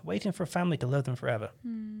waiting for a family to love them forever.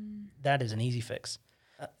 That is an easy fix,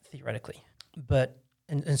 theoretically. But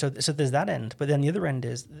and so there's that end. But then the other end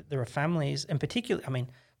is there are families, in particular, I mean,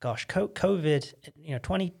 gosh, COVID,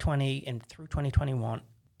 2020 and through 2021,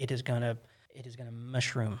 it is going to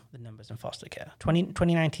mushroom the numbers in foster care.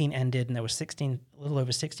 2019 ended, and there was a little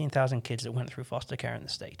over 16,000 kids that went through foster care in the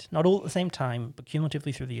state. Not all at the same time, but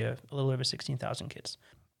cumulatively through the year, a little over 16,000 kids.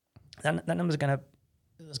 That number is going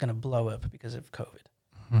to blow up because of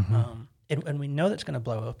COVID. And we know that's going to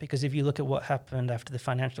blow up because if you look at what happened after the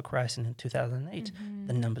financial crisis in 2008,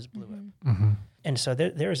 the numbers blew up. And so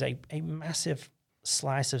there is a massive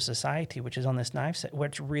slice of society which is on this knife set where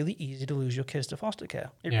it's really easy to lose your kids to foster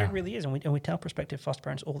care. It really is, and we tell prospective foster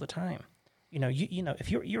parents all the time. You know, if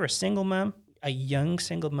you're a single mom, a young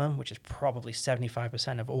single mom, which is probably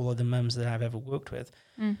 75% of all of the moms that I've ever worked with,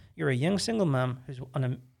 you're a young single mom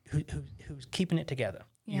who's keeping it together.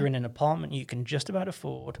 You're in an apartment you can just about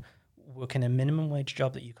afford, working a minimum wage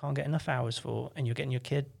job that you can't get enough hours for, and you're getting your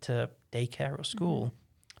kid to daycare or school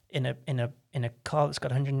in a car that's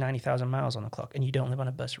got 190,000 miles on the clock, and you don't live on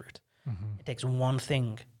a bus route. It takes one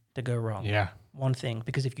thing to go wrong. One thing,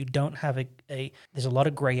 because if you don't have there's a lot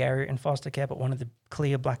of gray area in foster care, but one of the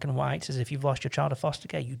clear black and whites is if you've lost your child to foster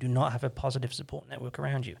care, you do not have a positive support network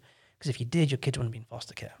around you. Because if you did, your kids wouldn't be in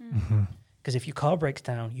foster care. Because if your car breaks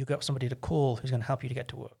down, you got somebody to call who's going to help you to get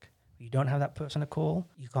to work. You don't have that person to call,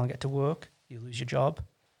 you can't get to work, you lose your job,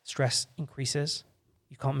 stress increases,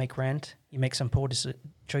 you can't make rent, you make some poor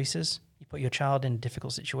choices, you put your child in a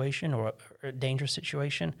difficult situation or a dangerous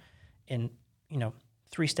situation, and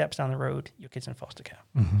 3 steps down the road, your kid's in foster care.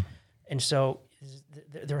 And so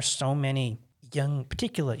there are so many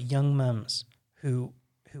particular young mums who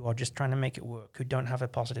are just trying to make it work, who don't have a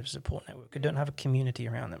positive support network, who don't have a community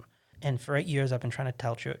around them. And for 8 years, I've been trying to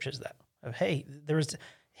tell churches that, hey, there is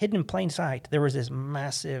hidden in plain sight, there was this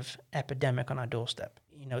massive epidemic on our doorstep.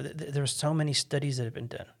 There are so many studies that have been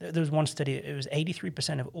done. There was one study, it was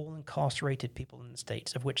 83% of all incarcerated people in the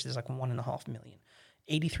States, of which there's like 1.5 million.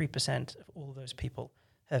 83% of all of those people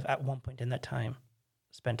have at one point in that time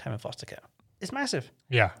spent time in foster care. It's massive.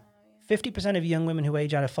 50% of young women who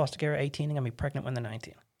age out of foster care at 18 are going to be pregnant when they're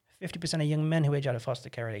 19. 50% of young men who age out of foster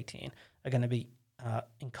care at 18 are going to be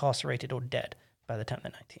incarcerated or dead by the time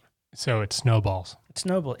they're 19. So it snowballs.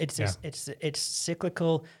 It's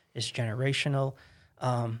cyclical. It's generational,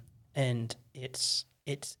 and it's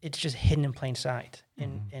just hidden in plain sight.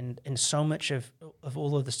 And so much of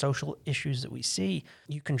all of the social issues that we see,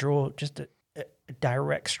 you can draw just a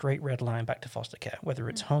direct straight red line back to foster care. Whether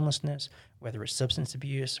it's homelessness, whether it's substance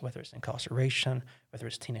abuse, whether it's incarceration, whether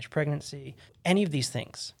it's teenage pregnancy, any of these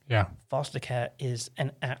things. Foster care is,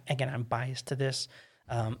 and again, I'm biased to this.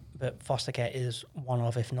 But foster care is one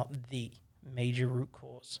of, if not the major root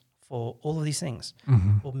cause for all of these things,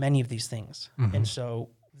 or many of these things. And so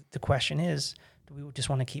the question is, do we just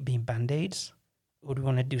want to keep being Band-Aids, or do we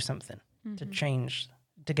want to do something to change,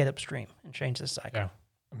 to get upstream and change this cycle? Yeah,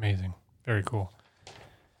 amazing. Very cool.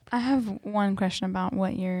 I have one question about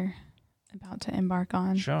what you're about to embark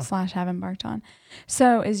on, / have embarked on.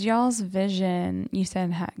 So is y'all's vision, you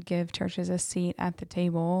said give churches a seat at the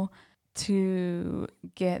table, to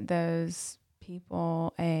get those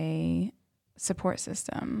people a support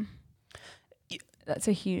system? That's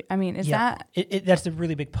a huge, that's a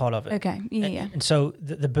really big part of it. Okay. And so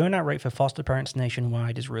the burnout rate for foster parents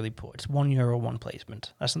nationwide is really poor. It's €1 one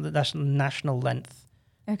placement. That's the national length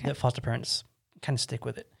that foster parents kind of stick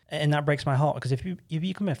with it. And that breaks my heart, because if you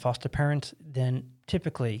become a foster parent, then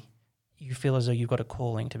typically you feel as though you've got a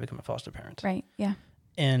calling to become a foster parent. Right. Yeah.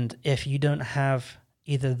 And if you don't have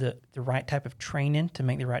either the right type of training to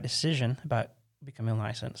make the right decision about becoming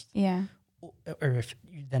licensed, Yeah. or if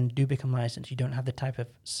you then do become licensed, you don't have the type of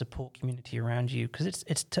support community around you, because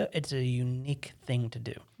it's a unique thing to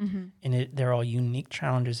do. Mm-hmm. And there are unique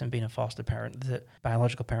challenges in being a foster parent that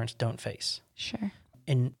biological parents don't face. Sure.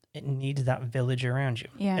 And it needs that village around you.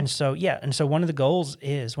 Yeah. And so one of the goals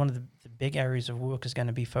is, one of the big areas of work is going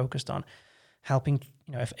to be focused on helping,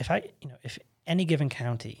 if any given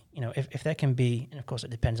county, if there can be, and of course it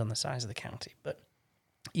depends on the size of the county, but,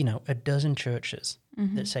 a dozen churches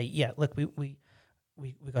that say, yeah, look, we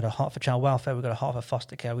got a heart for child welfare, we got a heart for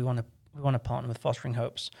foster care, we want to partner with Fostering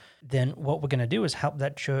Hopes, then what we're going to do is help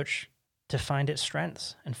that church to find its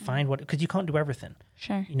strengths and find because you can't do everything.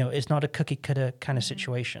 Sure. It's not a cookie cutter kind of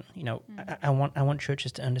situation. I want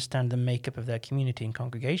churches to understand the makeup of their community and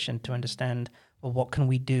congregation, to understand, well, what can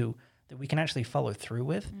we do that we can actually follow through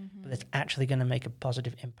with, but that's actually going to make a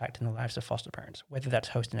positive impact in the lives of foster parents, whether that's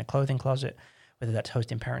hosting a clothing closet, whether that's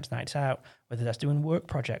hosting parents' nights out, whether that's doing work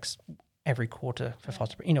projects every quarter for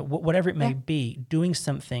foster, whatever it may be, doing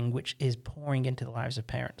something which is pouring into the lives of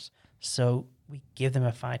parents. So we give them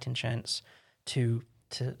a fighting chance to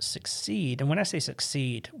succeed. And when I say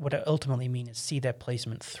succeed, what I ultimately mean is see their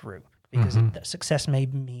placement through. Because success may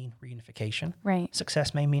mean reunification. Right.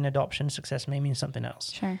 Success may mean adoption. Success may mean something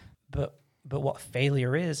else. Sure. But what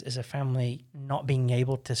failure is a family not being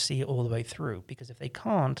able to see it all the way through. Because if they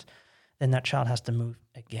can't, then that child has to move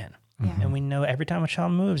again. Yeah. And we know every time a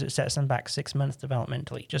child moves, it sets them back 6 months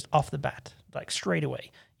developmentally, just off the bat, like straight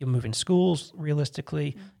away. You're moving schools,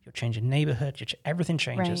 realistically. You're changing neighborhoods. Everything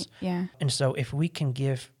changes. Right. Yeah. And so if we can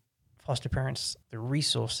give foster parents the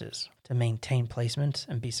resources to maintain placement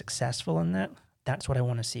and be successful in that, that's what I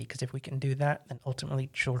want to see. Because if we can do that, then ultimately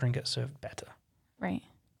children get served better. Right.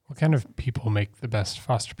 What kind of people make the best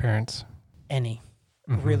foster parents? Any.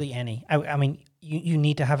 Really any. I mean, you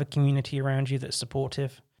need to have a community around you that's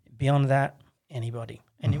supportive. Beyond that, anybody.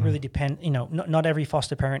 And it really depends, not every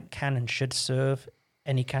foster parent can and should serve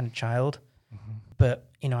any kind of child. But,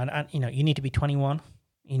 you need to be 21.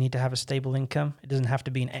 You need to have a stable income. It doesn't have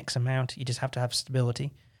to be an X amount. You just have to have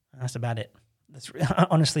stability. That's about it.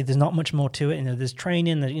 Honestly, there's not much more to it. There's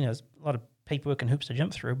training, there's a lot of paperwork and hoops to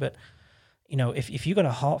jump through. But, if you got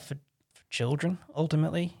a heart for children,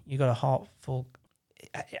 ultimately, you got a heart for...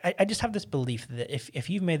 I just have this belief that if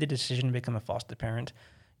you've made the decision to become a foster parent,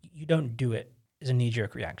 you don't do it as a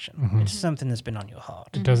knee-jerk reaction. It's something that's been on your heart.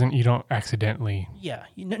 You don't accidentally... Yeah.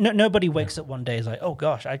 Nobody wakes up one day is like, oh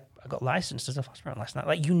gosh, I got licensed as a foster parent last night.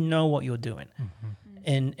 Like, what you're doing.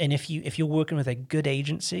 And if you're working with a good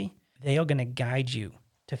agency, they are going to guide you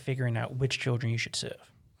to figuring out which children you should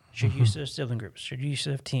serve. Should you serve sibling groups? Should you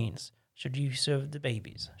serve teens? Should you serve the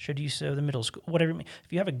babies? Should you serve the middle school? Whatever it means.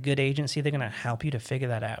 If you have a good agency, they're going to help you to figure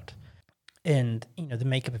that out. And, the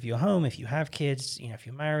makeup of your home, if you have kids, if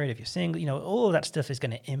you're married, if you're single, all of that stuff is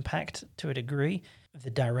going to impact, to a degree,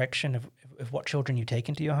 the direction of what children you take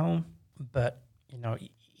into your home. But,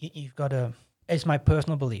 you've got to... It's my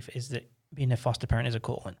personal belief is that being a foster parent is a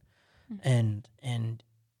calling. And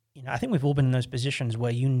I think we've all been in those positions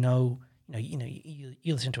where you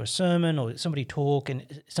listen to a sermon or somebody talk,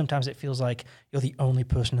 and sometimes it feels like you're the only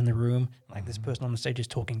person in the room. Like this person on the stage is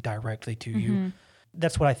talking directly to you.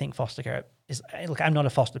 That's what I think foster care is. Look, I'm not a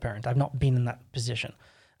foster parent. I've not been in that position.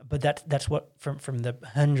 But that's what, from the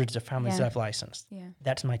hundreds of families that I've licensed,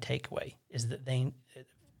 that's my takeaway, is that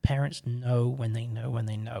parents know when they know when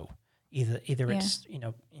they know. Either it's,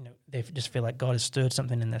 they just feel like God has stirred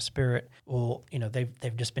something in their spirit, or,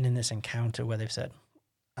 they've just been in this encounter where they've said,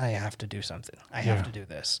 I have to do something. I have to do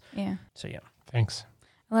this. Yeah. So, yeah. Thanks.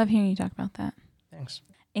 I love hearing you talk about that. Thanks.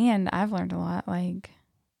 And I've learned a lot. Like,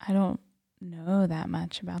 I don't know that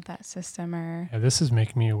much about that system Yeah, this is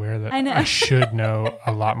making me aware that I should know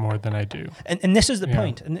a lot more than I do. And this is the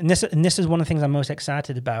point. And this is one of the things I'm most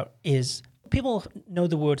excited about is people know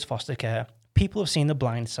the words foster care. People have seen The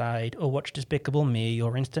Blind Side or watched Despicable Me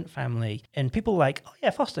or Instant Family, and people are like, oh yeah,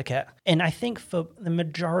 foster care. And I think for the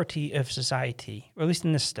majority of society, or at least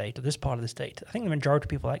in this state, or this part of the state, I think the majority of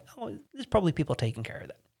people are like, oh, there's probably people taking care of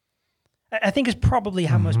that. I think is probably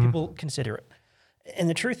how most people consider it. And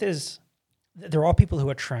the truth is, there are people who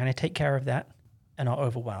are trying to take care of that and are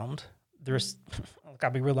overwhelmed. There's,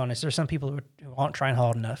 I'll be real honest, there's some people who aren't trying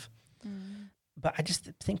hard enough. But I just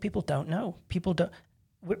think people don't know. People don't.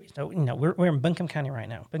 We're in Buncombe County right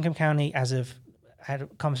now. Buncombe County, I had a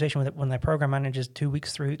conversation with one of their program managers 3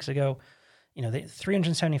 weeks ago.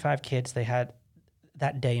 375 kids they had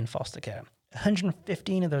that day in foster care.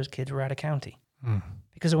 115 of those kids were out of county.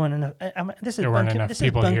 because there weren't enough. This is There weren't Buncombe, enough this is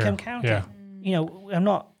people Buncombe here. County. Yeah. You know, I'm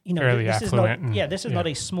not. You know, Fairly this is affluent not. and- Yeah, this is not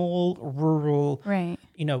a small rural. Right.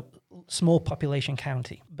 You know, small population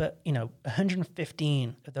county. But you know,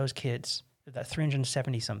 115 of those kids, that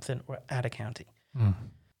 370 something, were out of county.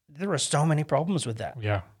 There are so many problems with that.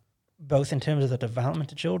 Yeah. Both in terms of the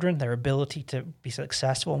development of children, their ability to be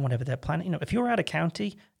successful in whatever they're planning. You know, if you're out of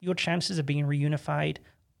county, your chances of being reunified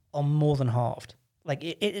are more than halved. Like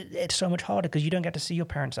it's so much harder because you don't get to see your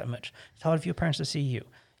parents that much. It's hard for your parents to see you.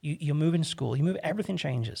 You move in school, you move, everything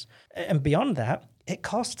changes. And beyond that, it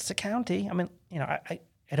costs the county. I mean, you know, I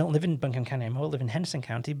don't live in Buncombe County anymore. I live in Henderson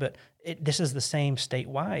County, but this is the same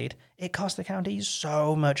statewide. It costs the county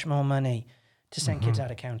so much more money to send kids out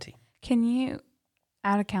of county. Can you,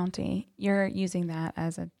 out of county, you're using that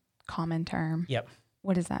as a common term. Yep.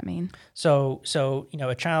 What does that mean? So you know,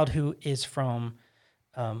 a child who is from,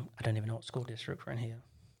 I don't even know what school district we're in here.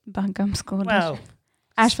 Buncombe School Well, District.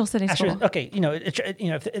 Asheville City School. okay, you know,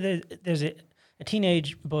 if there's a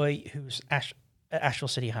teenage boy who's at Asheville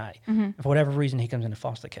City High, and for whatever reason he comes into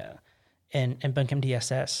foster care, and Buncombe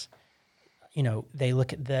DSS, you know, they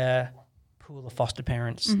look at their pool of foster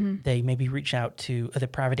parents. They maybe reach out to other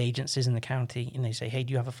private agencies in the county, and they say, "Hey,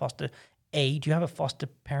 do you have a foster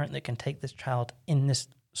parent that can take this child in this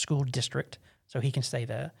school district so he can stay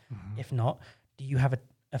there? If not, do you have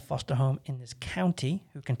a foster home in this county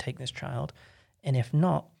who can take this child? And if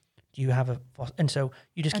not, do you have a foster?" And so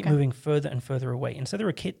you just keep moving further and further away. And so there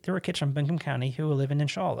were kids from Buncombe County who were living in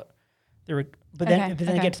Charlotte. But then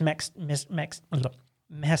it gets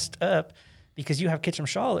messed up because you have kids from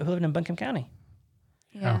Charlotte who live in Buncombe County.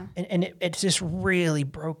 Yeah. And it's this really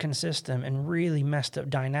broken system and really messed up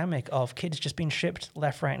dynamic of kids just being shipped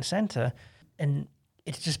left, right, and center. And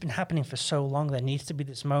it's just been happening for so long. There needs to be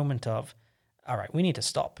this moment of, all right, we need to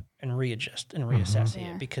stop and readjust and reassess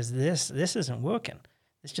here because this isn't working.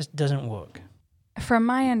 This just doesn't work. From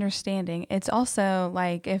my understanding, it's also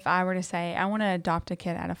like if I were to say I want to adopt a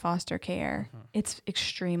kid out of foster care, it's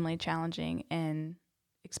extremely challenging and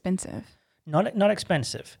expensive. Not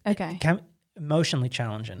expensive. Okay. It can emotionally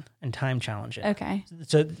challenging and time challenging. Okay.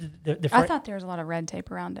 So I thought there was a lot of red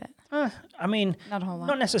tape around it. I mean, Not a whole lot.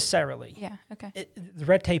 not necessarily. Yeah. Okay. The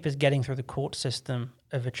red tape is getting through the court system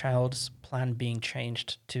of a child's plan being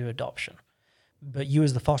changed to adoption. But you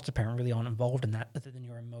as the foster parent really aren't involved in that other than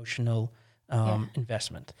your emotional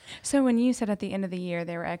investment. So when you said at the end of the year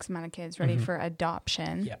there were X amount of kids ready for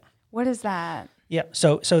adoption, what is that? Yeah.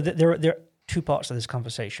 So there are two parts of this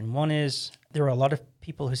conversation. One is there are a lot of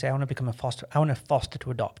people who say, I want to become a foster. I want to foster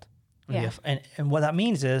to adopt. And what that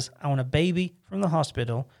means is I want a baby from the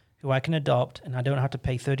hospital who I can adopt, and I don't have to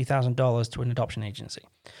pay $30,000 to an adoption agency.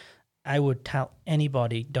 I would tell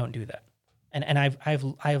anybody, don't do that. And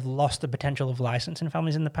I've lost the potential of licensing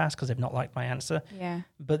families in the past because they've not liked my answer. Yeah.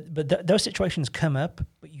 But those situations come up,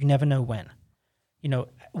 but you never know when. You know,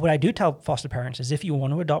 what I do tell foster parents is if you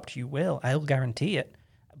want to adopt, you will. I'll guarantee it.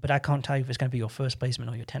 But I can't tell you if it's going to be your first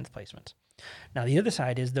placement or your 10th placement. Now, the other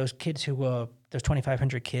side is those kids who were, those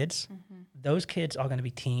 2,500 kids, those kids are going to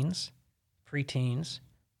be teens, preteens,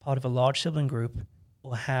 part of a large sibling group,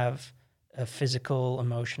 will have a physical,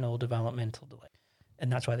 emotional, developmental delay.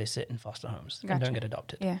 And that's why they sit in foster homes and don't get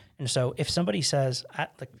adopted. Yeah. And so if somebody says,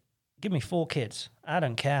 give me 4 kids, I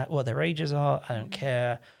don't care what their ages are, I don't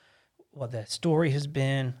care what their story has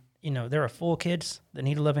been. You know, there are 4 kids that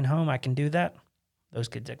need a loving home, I can do that. Those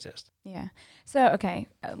kids exist. Yeah. So, okay,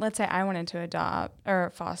 let's say I wanted to adopt or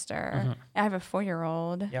foster. I have a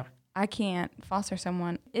 4-year-old. Yeah. I can't foster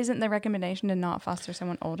someone. Isn't the recommendation to not foster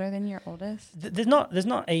someone older than your oldest? There's not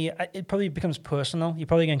it probably becomes personal. You're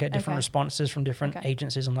probably going to get different responses from different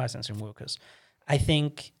agencies and licensing workers. I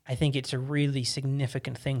think it's a really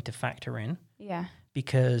significant thing to factor in. Yeah.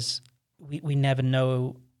 Because we never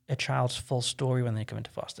know a child's full story when they come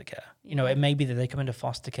into foster care. You know, it may be that they come into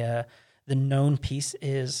foster care. The known piece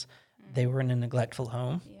is they were in a neglectful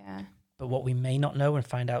home. Yeah. But what we may not know and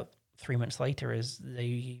find out 3 months later is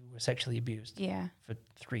they were sexually abused for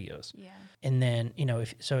 3 years. Yeah. And then, you know,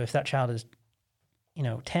 if that child is, you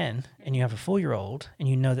know, 10 and you have a 4-year-old and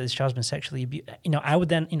you know that this child's been sexually abused, you know, I would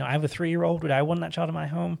then, you know, I have a 3-year-old. Would I want that child in my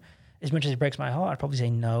home? As much as it breaks my heart, I'd probably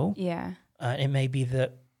say no. Yeah. It may be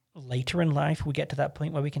that later in life we get to that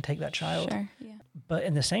point where we can take that child. Sure. Yeah. But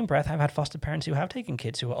in the same breath, I've had foster parents who have taken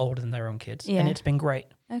kids who are older than their own kids, and it's been great.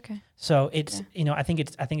 Okay. So it's you know I think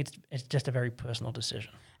it's just a very personal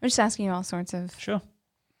decision. I'm just asking you all sorts of Sure.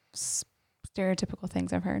 Stereotypical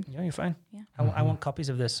things I've heard. Yeah, you're fine. Yeah. I want copies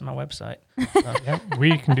of this on my website. Yeah,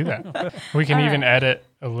 we can do that. We can even edit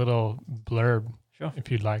a little blurb Sure.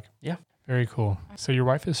 if you'd like. Yeah. Very cool. So your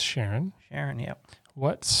wife is Sharon. Sharon, yeah.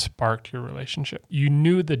 What sparked your relationship? You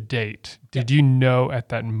knew the date. Did you know at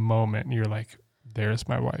that moment, you're like, there's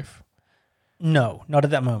my wife? No, not at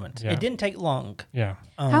that moment. Yeah. It didn't take long. Yeah.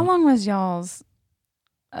 How long was y'all's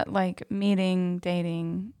meeting,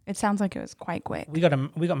 dating? It sounds like it was quite quick. We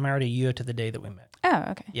got married a year to the day that we met. Oh,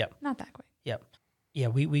 okay. Yep. Not that quick. Yep.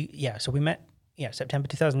 Yeah, so we met September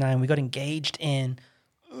 2009. We got engaged in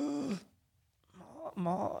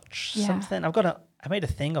March something. I made a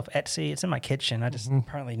thing of Etsy. It's in my kitchen. I just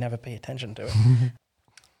apparently never pay attention to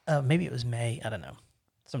it. Maybe it was May. I don't know.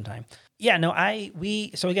 Sometime. Yeah, no,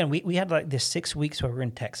 we had like this 6 weeks where we were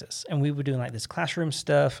in Texas, and we were doing like this classroom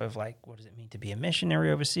stuff of like, what does it mean to be a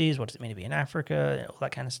missionary overseas? What does it mean to be in Africa? All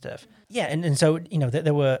that kind of stuff. Yeah, and so,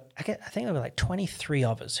 there were, I think there were like 23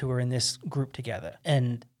 of us who were in this group together.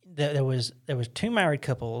 And there was 2 married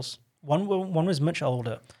couples. One was much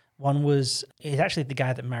older. He's actually the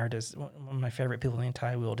guy that married us, one of my favorite people in the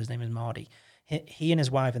entire world. His name is Marty. He and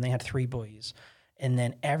his wife, and they had 3 boys. And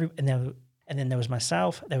then there was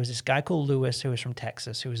myself. There was this guy called Lewis who was from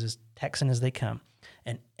Texas, who was as Texan as they come.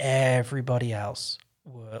 And everybody else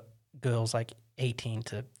were girls like 18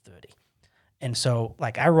 to 30. And so,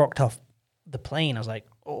 like, I rocked off the plane. I was like,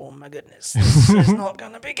 oh, my goodness, this is not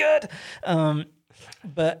going to be good.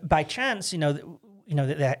 But by chance,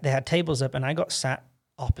 they had tables up, and I got sat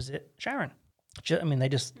opposite Sharon.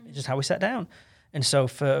 Just how we sat down. And so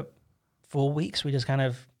for 4 weeks, we just kind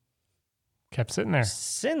of kept sitting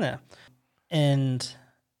there. And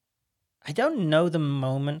I don't know the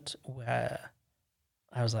moment where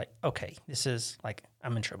I was like, okay, this is like,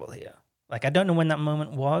 I'm in trouble here. Like, I don't know when that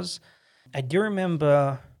moment was. I do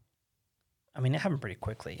remember, it happened pretty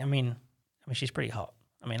quickly. She's pretty hot.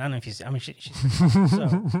 I don't know if she's so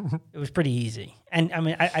it was pretty easy. And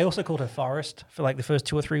I also called her Forrest for like the first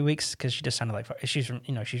 2 or 3 weeks because she just sounded like, she's from,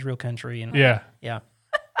 she's real country. And yeah.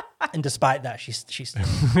 And despite that, she's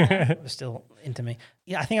was still into me.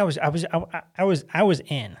 Yeah, I think I was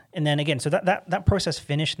in. And then again, so that process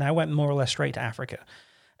finished, and I went more or less straight to Africa.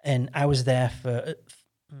 And I was there for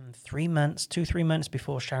 3 months, 2-3 months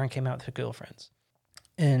before Sharon came out with her girlfriends.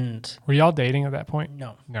 And were y'all dating at that point?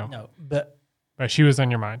 No. But she was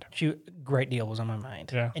on your mind. Great deal was on my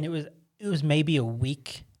mind. Yeah. And it was maybe a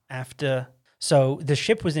week after. So the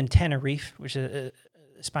ship was in Tenerife, which is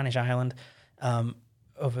a Spanish island,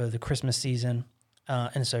 over the Christmas season.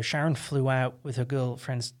 And so Sharon flew out with her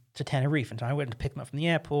girlfriends to Tenerife. And so I went to pick them up from the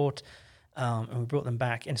airport, and we brought them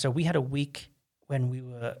back. And so we had a week when we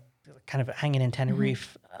were kind of hanging in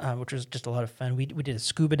Tenerife, which was just a lot of fun. We did a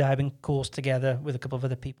scuba diving course together with a couple of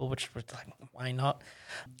other people, which was like, why not?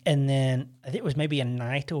 And then I think it was maybe a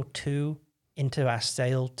night or 2 into our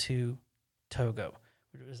sail to Togo.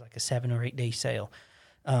 It was like a 7 or 8 day sail.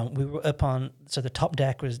 We were up on, so the top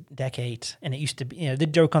deck was deck 8, and it used to be, the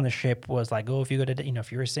joke on the ship was like, oh, if you go to,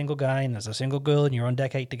 if you're a single guy and there's a single girl and you're on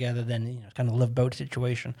deck 8 together, then, kind of love boat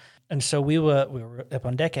situation. And so we were up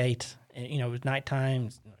on deck 8, and, it was nighttime,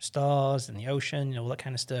 stars and the ocean, all that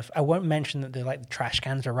kind of stuff. I won't mention that the trash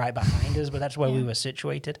cans are right behind us, but that's where we were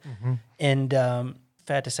situated. Mm-hmm. And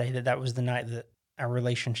fair to say that was the night that our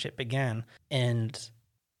relationship began. And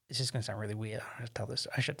this is going to sound really weird. I'll tell this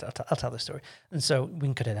story. And so we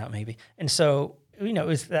can cut it out maybe. And so, it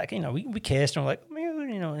was like, we kissed and we're like,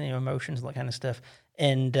 emotions and that kind of stuff.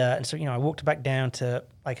 And so, I walked back down to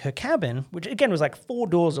like her cabin, which again was like 4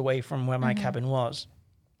 doors away from where my cabin was.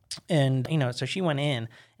 And, so she went in,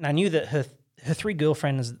 and I knew that her 3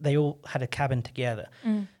 girlfriends, they all had a cabin together.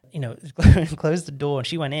 Closed the door, and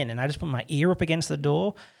she went in, and I just put my ear up against the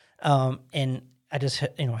door. And I just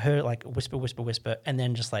heard like whisper, whisper, whisper, and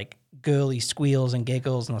then just like girly squeals and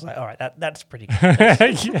giggles, and I was like, all right, that's pretty good.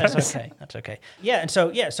 That's okay. Yeah, and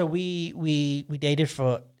so we dated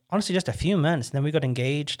for honestly just a few months, and then we got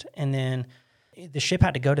engaged, and then the ship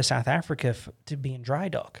had to go to South Africa to be in dry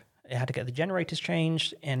dock. It had to get the generators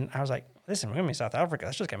changed, and I was like, listen, we're gonna be in South Africa.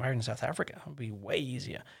 Let's just get married in South Africa. It'll be way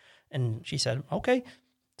easier. And she said, okay.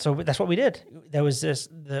 So that's what we did. There was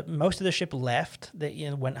most of the ship left. They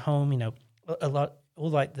went home. A lot, all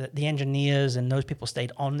like the engineers and those people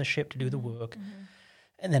stayed on the ship to do the work. Mm-hmm.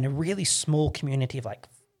 And then a really small community of like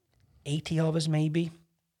 80 of us maybe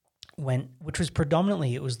which was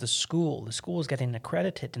predominantly, it was the school. The school was getting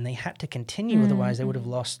accredited, and they had to continue, otherwise they would have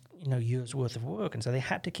lost, years worth of work. And so they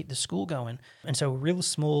had to keep the school going. And so a real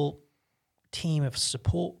small team of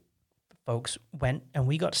support folks went, and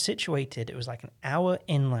we got situated. It was like an hour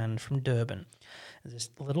inland from Durban. This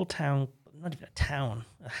little town, not even a town,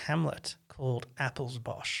 a hamlet called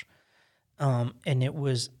Appelsbosch. And it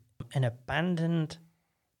was an abandoned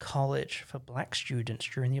college for black students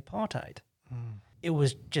during the apartheid. It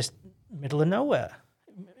was just middle of nowhere.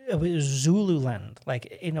 it was Zululand.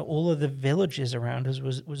 Like, all of the villages around us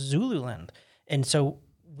was Zululand. And so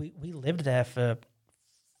we lived there for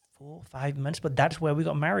 4 or 5 months, but that's where we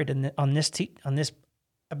got married on this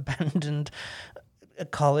abandoned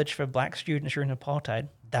college for black students during apartheid.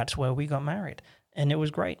 That's where we got married. And it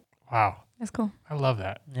was great. Wow. That's cool. I love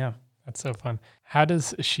that. Yeah. That's so fun. How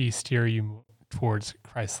does she steer you towards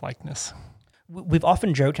Christ-likeness? We've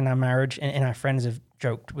often joked in our marriage, and our friends have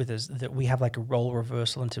joked with us, that we have like a role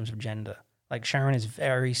reversal in terms of gender. Like Sharon is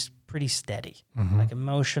pretty steady, like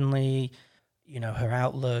emotionally, her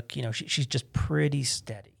outlook, she's just pretty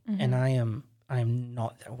steady. And I am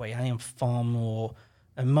not that way. I am far more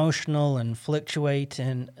emotional and fluctuate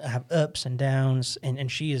and have ups and downs, and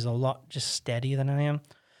she is a lot just steadier than I am.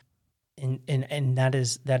 And that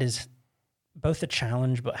is both a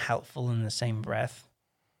challenge but helpful in the same breath.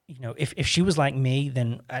 If she was like me,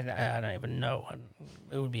 then I don't even know.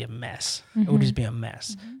 It would be a mess. It would just be a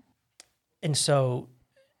mess. And so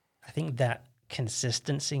I think that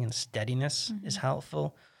consistency and steadiness is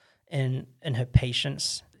helpful, and her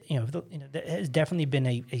patience. There has definitely been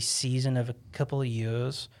a season of a couple of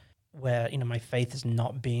years where my faith has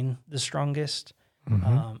not been the strongest.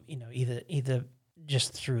 Either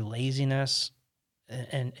just through laziness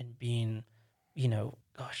and being,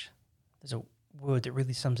 there's a word that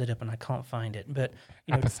really sums it up and I can't find it, but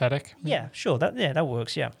apathetic. Yeah, sure. That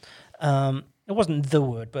works. Yeah. It wasn't the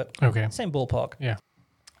word, but okay. Same ballpark. Yeah.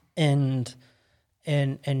 And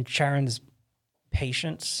Sharon's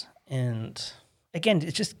patience, and again,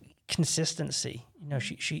 it's just consistency.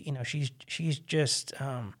 She's just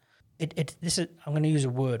this is, I'm going to use a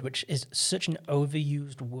word which is such an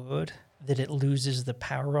overused word that it loses the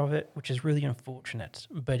power of it, which is really unfortunate,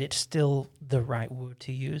 but it's still the right word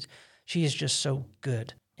to use. She is just so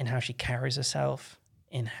good in how she carries herself,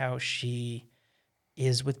 in how she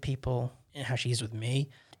is with people, and how she is with me.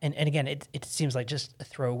 And again, it seems like just a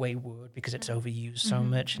throwaway word because it's overused so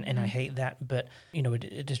much, and I hate that. But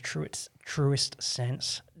it is true. Its truest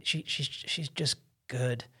sense. She's just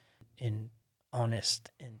good and honest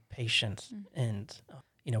and patient, and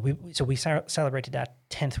we celebrated our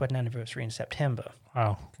 10th wedding anniversary in September.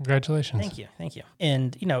 Wow! Congratulations. Thank you.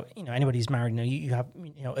 And anybody who's married, you have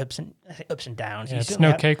ups and downs. Yeah, it's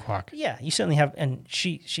no cakewalk. Yeah, you certainly have. And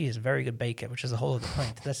she is a very good baker, which is a whole other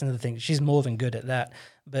point. That's another thing. She's more than good at that.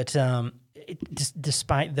 But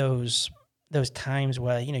despite those times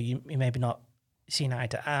where you maybe not seeing eye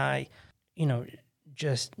to eye,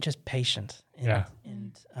 just patient.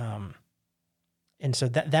 And so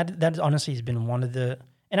that honestly has been one of the.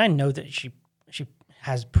 And I know that she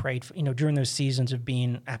has prayed for, during those seasons of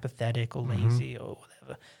being apathetic or lazy or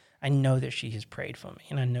whatever. I know that she has prayed for me,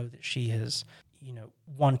 and I know that she has,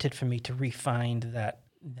 wanted for me to refine that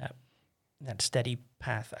steady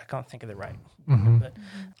path. I can't think of the right word, but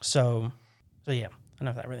so yeah. I don't know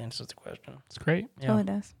if that really answers the question. It's great. Yeah. Totally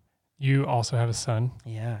does. You also have a son.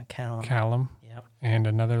 Yeah, Callum. Yeah. And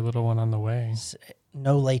another little one on the way.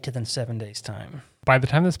 No later than 7 days' time. By the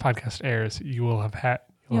time this podcast airs, you will have had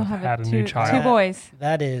a new child. 2 boys.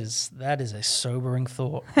 That is a sobering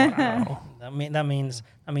thought. Wow. that means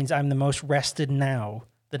I'm the most rested now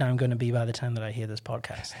that I'm going to be by the time that I hear this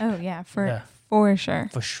podcast. Oh yeah, for sure.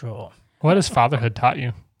 For sure. What has fatherhood taught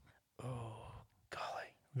you? Oh, golly.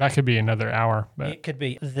 That could be another hour. But it could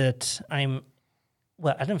be that I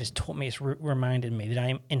don't know if it's taught me, it's reminded me that I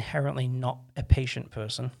am inherently not a patient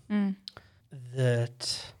person.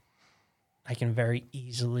 That I can very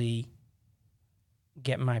easily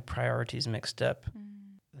get my priorities mixed up.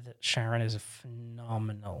 That Sharon is a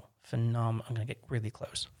phenomenal, I'm going to get really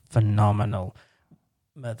close, phenomenal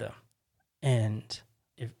mother. And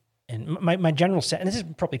my general sense, and this is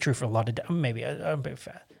probably true for a lot of, maybe I'm a bit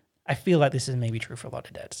fair. I feel like this is maybe true for a lot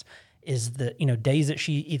of dads, is that, days that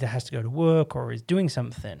she either has to go to work or is doing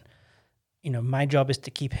something, my job is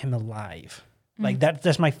to keep him alive. Like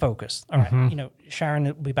that's my focus. All right. Sharon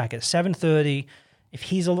will be back at 7:30. If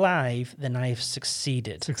he's alive, then I've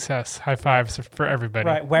succeeded. Success. High fives for everybody.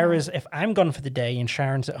 Right. Whereas if I'm gone for the day and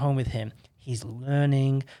Sharon's at home with him, he's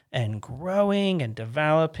learning and growing and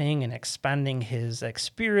developing and expanding his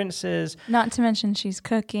experiences. Not to mention she's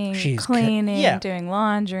cooking, cleaning, doing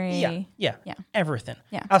laundry. Yeah. Everything.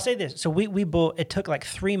 Yeah. I'll say this. So we bought, it took like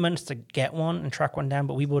 3 months to get one and track one down,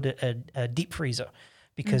 but we bought a deep freezer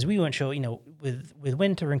because we weren't sure, with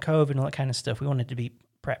winter and COVID and all that kind of stuff, we wanted to be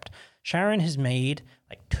prepped. Sharon has made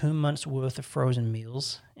like 2 months worth of frozen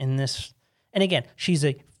meals in this. And again, she's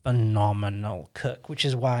a phenomenal cook, which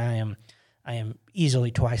is why I am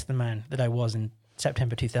easily twice the man that I was in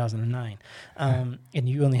September 2009. And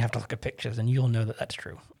you only have to look at pictures and you'll know that that's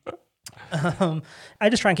true. I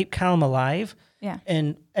just try and keep Callum alive. Yeah.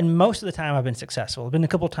 And most of the time I've been successful. There've been a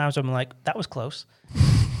couple of times where I'm like, that was close.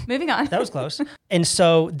 Moving on. That was close. And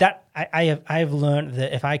so that I've learned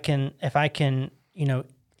that if I can, you know,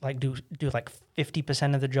 like do like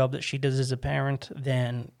 50% of the job that she does as a parent,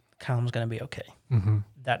 then Callum's going to be okay. Mm-hmm.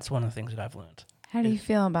 That's one of the things that I've learned. How do you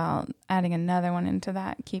feel about adding another one into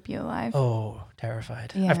that? Keep you alive? Oh,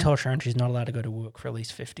 terrified. Yeah. I've told Sharon she's not allowed to go to work for at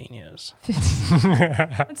least 15 years.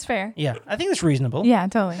 That's fair. Yeah, I think that's reasonable. Yeah,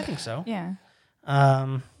 totally. I think so. Yeah.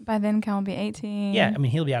 By then, Cal will be 18. Yeah, I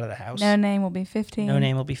mean, he'll be out of the house. No Name will be 15. No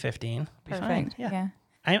Name will be 15. Be Perfect. fine. Yeah.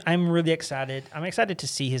 I'm really excited. I'm excited to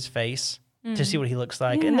see his face, to see what he looks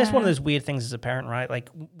like. And that's Yeah. one of those weird things as a parent, right? Like,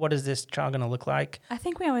 what is this child going to look like? I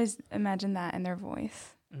think we always imagine that in their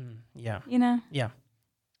voice. Yeah. You know? Yeah.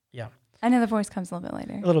 I know the voice comes a little bit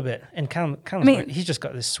later. A little bit. And Callum's he's just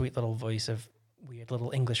got this sweet little voice of weird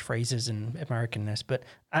little English phrases and Americanness. But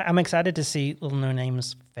I'm excited to see little No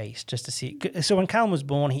Name's face, just to see. So when Callum was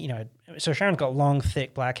born, so Sharon's got long,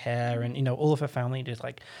 thick black hair, and all of her family just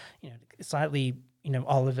like, slightly,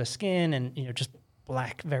 olive skin, and just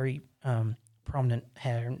black, very prominent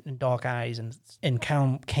hair and dark eyes, and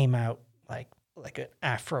Callum came out like an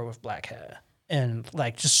afro of black hair. And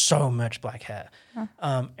like just so much black hair,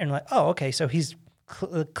 and like, oh, okay, so he's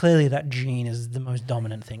clearly that gene is the most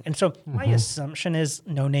dominant thing. And so my assumption is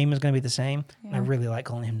No Name is going to be the same. Yeah. And I really like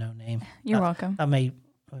calling him No Name. You're welcome. I may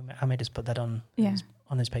just put that on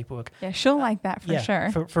his paperwork. Yeah, she'll like that for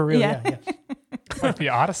sure. For real, yeah. Like the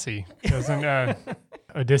Odyssey. Doesn't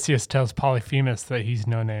Odysseus tells Polyphemus that he's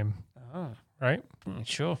No Name, right?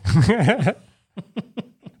 Sure.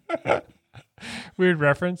 Weird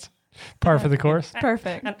reference. Par for the course.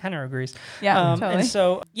 Perfect. Hannah agrees. Yeah, totally. And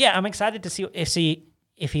so, I'm excited to see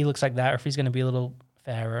if he looks like that, or if he's going to be a little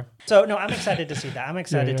fairer. So, no, I'm excited to see that. I'm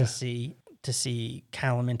excited to see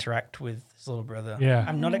Callum interact with his little brother. Yeah.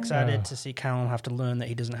 I'm not excited to see Callum have to learn that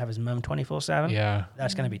he doesn't have his mum 24/7. Yeah.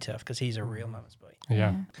 That's going to be tough because he's a real mama's boy.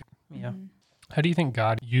 Yeah. Yeah. How do you think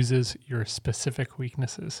God uses your specific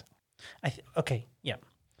weaknesses?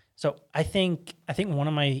 So I think one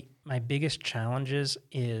of my biggest challenges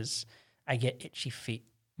is I get itchy feet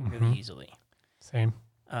really easily. Same.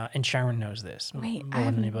 And Sharon knows this Wait, more I've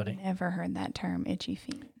than anybody. never heard that term, itchy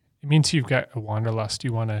feet. It means you've got a wanderlust.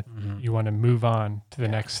 You want to move on to the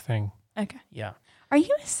next thing. Okay. Yeah. Are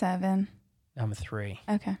you a 7? I'm a 3.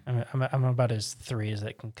 Okay. I'm about as 3 as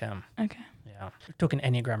it can come. Okay. Yeah. You're talking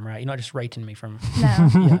Enneagram, right? You're not just rating me from.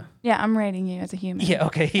 No. Yeah, I'm rating you as a human. Yeah.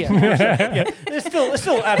 Okay. Yeah. Yeah. It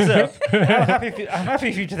still adds up. I'm happy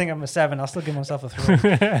if you think I'm a 7. I'll still give myself a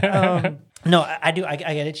 3. No, I do. I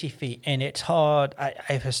get itchy feet, and it's hard.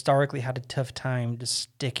 I've historically had a tough time just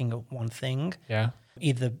sticking at one thing. Yeah.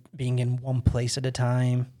 Either being in one place at a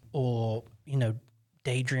time, or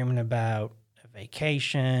daydreaming about a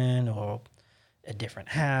vacation or a different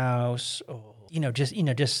house, or just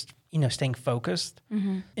staying focused.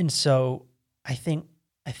 And so I think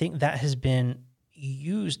that has been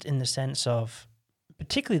used in the sense of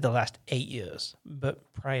particularly the last 8 years,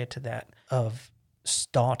 but prior to that, of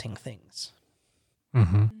starting things,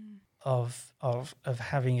 of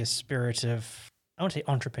having a spirit of, I won't say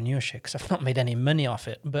entrepreneurship because I've not made any money off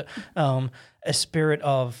it, but a spirit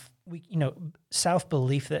of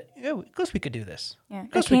self-belief that of course we could do this. Yeah.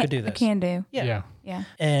 Of course we could do this. I can do. Yeah.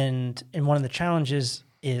 And one of the challenges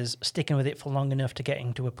is sticking with it for long enough to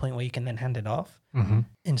getting to a point where you can then hand it off.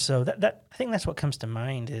 And so that I think that's what comes to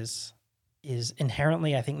mind is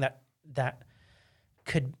inherently, I think that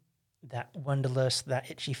wanderlust,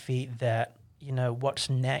 that itchy feet, that what's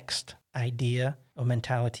next idea or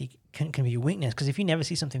mentality can be a weakness, because if you never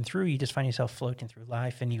see something through, you just find yourself floating through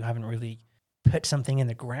life and you haven't really put something in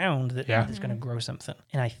the ground that is going to grow something.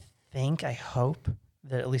 And I hope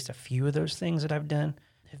that at least a few of those things that I've done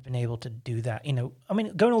have been able to do that.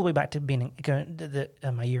 Going all the way back to being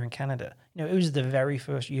my year in Canada, it was the very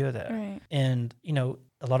first year there. Right. And,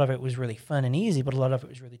 a lot of it was really fun and easy, but a lot of it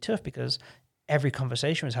was really tough because every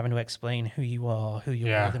conversation was having to explain who you are, who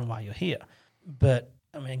you're with, and why you're here. But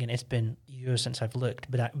again, it's been years since I've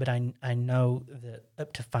looked, but I know that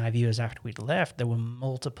up to 5 years after we'd left, there were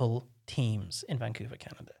multiple teams in Vancouver,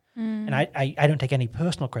 Canada. And I don't take any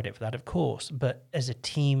personal credit for that, of course, but as a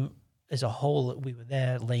team, as a whole, we were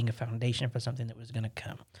there laying a foundation for something that was going to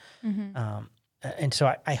come. And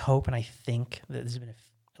so I hope and I think that there's been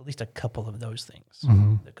at least a couple of those things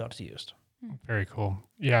that God's used. Very cool.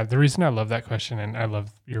 Yeah, the reason I love that question and I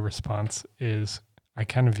love your response is I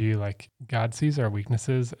kind of view like God sees our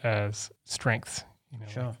weaknesses as strengths.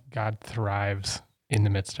 Sure. Like God thrives in the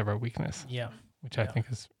midst of our weakness. Yeah. Which I think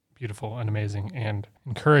is beautiful and amazing and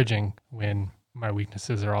encouraging when my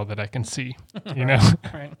weaknesses are all that I can see, you know?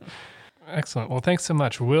 Right. Excellent. Well, thanks so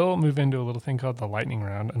much. We'll move into a little thing called the lightning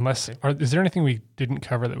round. Is there anything we didn't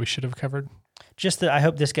cover that we should have covered? Just that I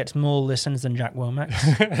hope this gets more listens than Jack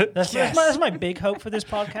Womack. That's my big hope for this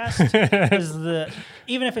podcast. Is that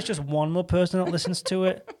even if it's just one more person that listens to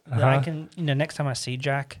it, that I can, next time I see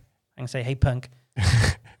Jack, I can say, "Hey, punk,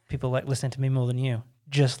 people like listening to me more than you."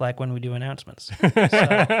 Just like when we do announcements. So,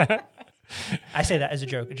 I say that as a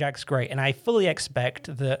joke. Jack's great, and I fully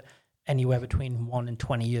expect that anywhere between 1 and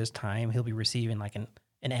 20 years time, he'll be receiving like an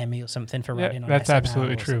Emmy or something for writing on that's SNL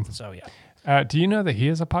absolutely or true. something. So yeah. Do you know that he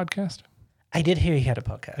has a podcast? I did hear he had a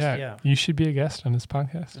podcast. Yeah. You should be a guest on his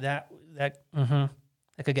podcast. That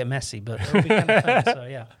could get messy, but it'll be kind of fun. So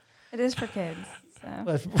yeah. It is for kids. So.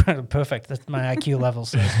 Well, perfect. That's my IQ level.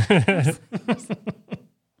 So.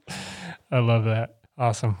 I love that.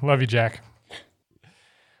 Awesome. Love you, Jack.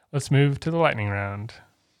 Let's move to the lightning round.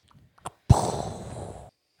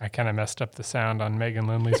 I kind of messed up the sound on Megan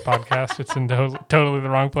Lindley's podcast. It's in totally the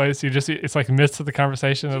wrong place. It's like midst of the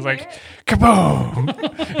conversation. I was like, kaboom!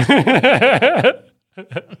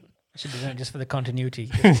 I should do that just for the continuity.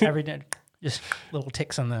 Every day, just little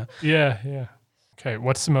ticks on the Yeah. Okay,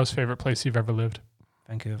 what's the most favorite place you've ever lived?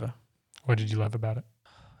 Vancouver. What did you love about it?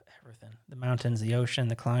 Everything. The mountains, the ocean,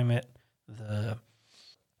 the climate, I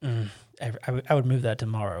would move there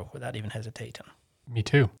tomorrow without even hesitating. Me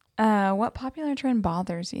too. What popular trend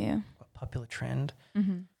bothers you? What popular trend?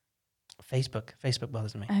 Mm-hmm. Facebook. Facebook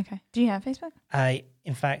bothers me. Okay. Do you have Facebook?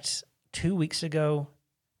 In fact, 2 weeks ago,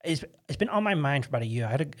 it's been on my mind for about a year.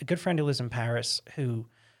 I had a good friend who lives in Paris who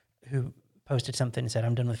posted something and said,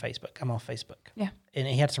 "I'm done with Facebook. I'm off Facebook." Yeah. And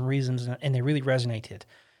he had some reasons, and they really resonated.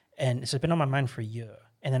 And so it's been on my mind for a year.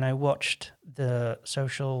 And then I watched The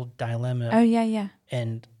Social Dilemma. Oh, yeah.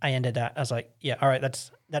 And I ended that. I was like, yeah, all right,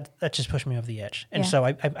 that just pushed me over the edge. And Yeah. so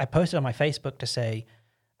I posted on my Facebook to say,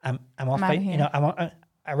 I'm off. out of here.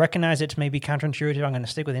 I recognize it's maybe counterintuitive. I'm going to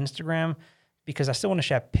stick with Instagram because I still want to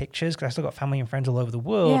share pictures because I still got family and friends all over the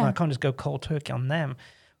world, and I can't just go cold turkey on them.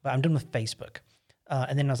 But I'm done with Facebook.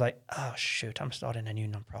 And then I was like, oh shoot, I'm starting a new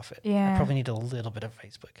nonprofit. Yeah. I probably need a little bit of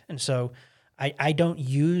Facebook. And so I don't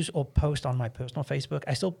use or post on my personal Facebook.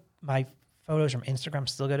 My photos from Instagram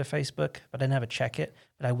still go to Facebook, but I never check it.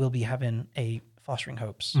 But I will be having a Fostering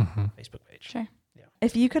Hopes Facebook page. Sure. Yeah.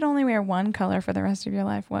 If you could only wear one color for the rest of your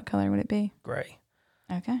life, what color would it be? Gray.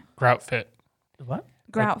 Okay. Grout fit. What?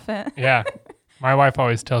 Grout fit. Yeah. My wife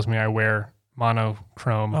always tells me I wear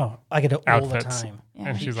monochrome Oh, I get it outfits. all the time. Yeah.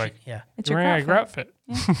 And she's like, Yeah. It's "You're your wearing a grout fit.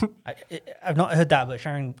 fit." I've not heard that, but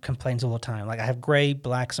Sharon complains all the time. Like I have gray,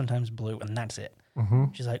 black, sometimes blue, and that's it. Mm-hmm.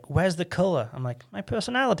 She's like, "Where's the color?" I'm like, "My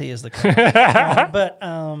personality is the color."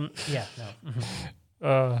 Yeah, no.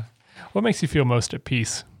 Mhm. What makes you feel most at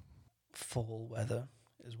peace? Fall weather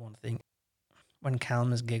is one thing. When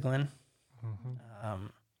Calm is giggling,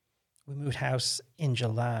 we moved house in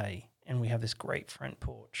July, and we have this great front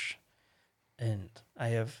porch, and I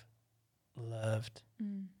have loved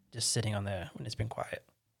just sitting on there when it's been quiet.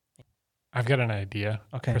 I've got an idea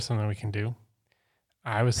Okay. for something we can do.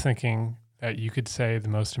 I was thinking that you could say the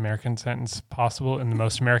most American sentence possible in the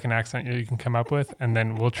most American accent you can come up with, and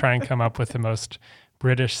then we'll try and come up with the most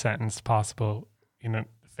British sentence possible,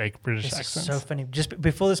 fake British This accents. is so funny. Just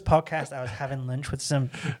before this podcast, I was having lunch with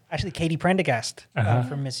Katie Prendergast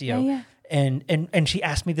from Missio. Yeah. And she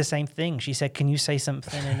asked me the same thing. She said, "Can you say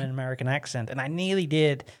something in an American accent?" And I nearly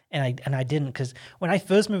did, and I didn't, because when I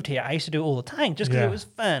first moved here, I used to do it all the time just because Yeah. it was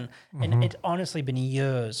fun. And it's honestly been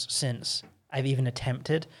years since I've even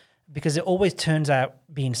attempted, because it always turns out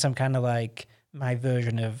being some kind of like my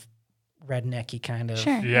version of rednecky kind of,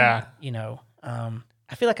 Sure. Yeah.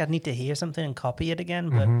 I feel like I'd need to hear something and copy it again,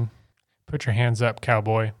 but Put your hands up,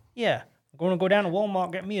 cowboy. yeah. I'm going to go down to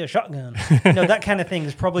Walmart, get me a shotgun. That kind of thing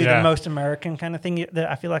is probably Yeah. the most American kind of thing that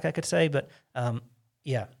I feel like I could say. But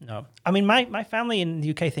yeah, no. I mean, my family in the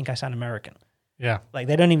UK think I sound American. Yeah. Like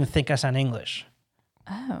they don't even think I sound English.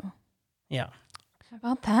 Oh, Yeah. how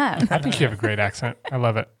about that? I think you have a great accent. I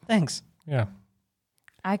love it. Thanks. Yeah.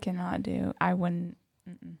 I cannot do. I wouldn't.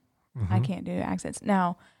 Mm-hmm. I can't do accents.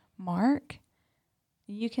 Now, Mark,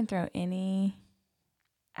 you can throw any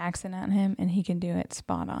accent at him, and he can do it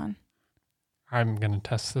spot on. I'm going to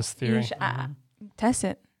test this You theory. should, test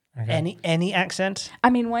it. Okay. Any accent? I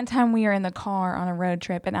mean, one time we were in the car on a road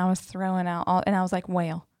trip, and I was throwing out all, and I was like,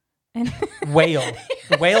 whale. And Whale.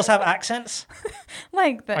 The whales have accents?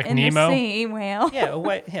 like Like in Nemo? the sea whale.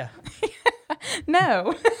 Yeah, yeah.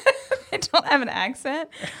 No, I don't have an accent.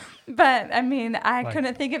 But I mean, I Like-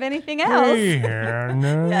 couldn't think of anything else. Yeah,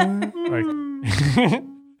 no. Like,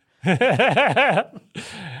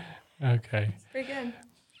 okay. Pretty good.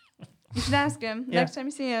 You should ask him next time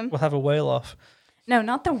you see him. We'll have a whale off. No,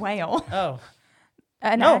 not the whale. Oh.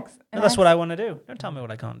 No, that's what I want to do. Don't tell me what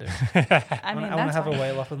I can't do. I mean, I want to have a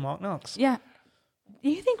whale off with Mark Knox. Yeah. Do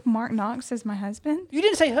you think Mark Knox is my husband? You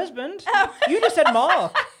didn't say husband. You just said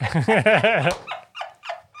Mark.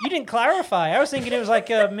 You didn't clarify. I was thinking it was like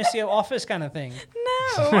a Missio Office kind of thing.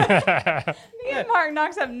 No. Me and Mark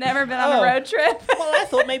Knox have never been on a road trip. Well, I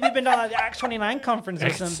thought maybe you'd been on the Acts 29 conference or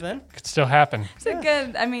something. Could still happen. It's a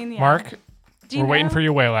good, I mean, yeah. Mark, we're waiting for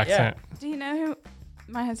your whale accent. Do you know who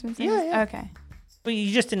my husband's name Yeah, is? yeah. Okay. But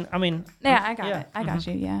you just didn't, I mean. Yeah, I got it. I got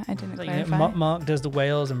you. Yeah, I didn't Like, clarify. Mark does the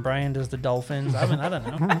whales and Brian does the dolphins. I mean, I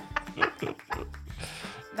don't know.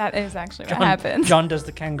 That is actually what happened. John does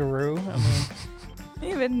the kangaroo. I mean.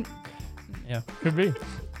 Even. Yeah. Could be.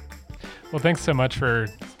 Well, thanks so much for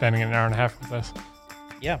spending an hour and a half with us.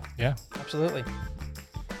 Yeah. Yeah. Absolutely.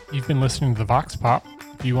 You've been listening to the Vox Pop.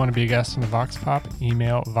 If you want to be a guest on the Vox Pop,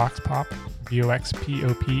 email voxpop,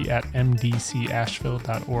 VOXPOP at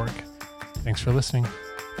mdcasheville.org. Thanks for listening.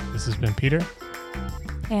 This has been Peter.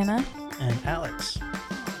 Anna. And Alex.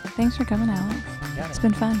 Thanks for coming, Alex. It's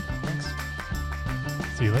been fun. Thanks.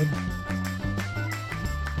 See you later.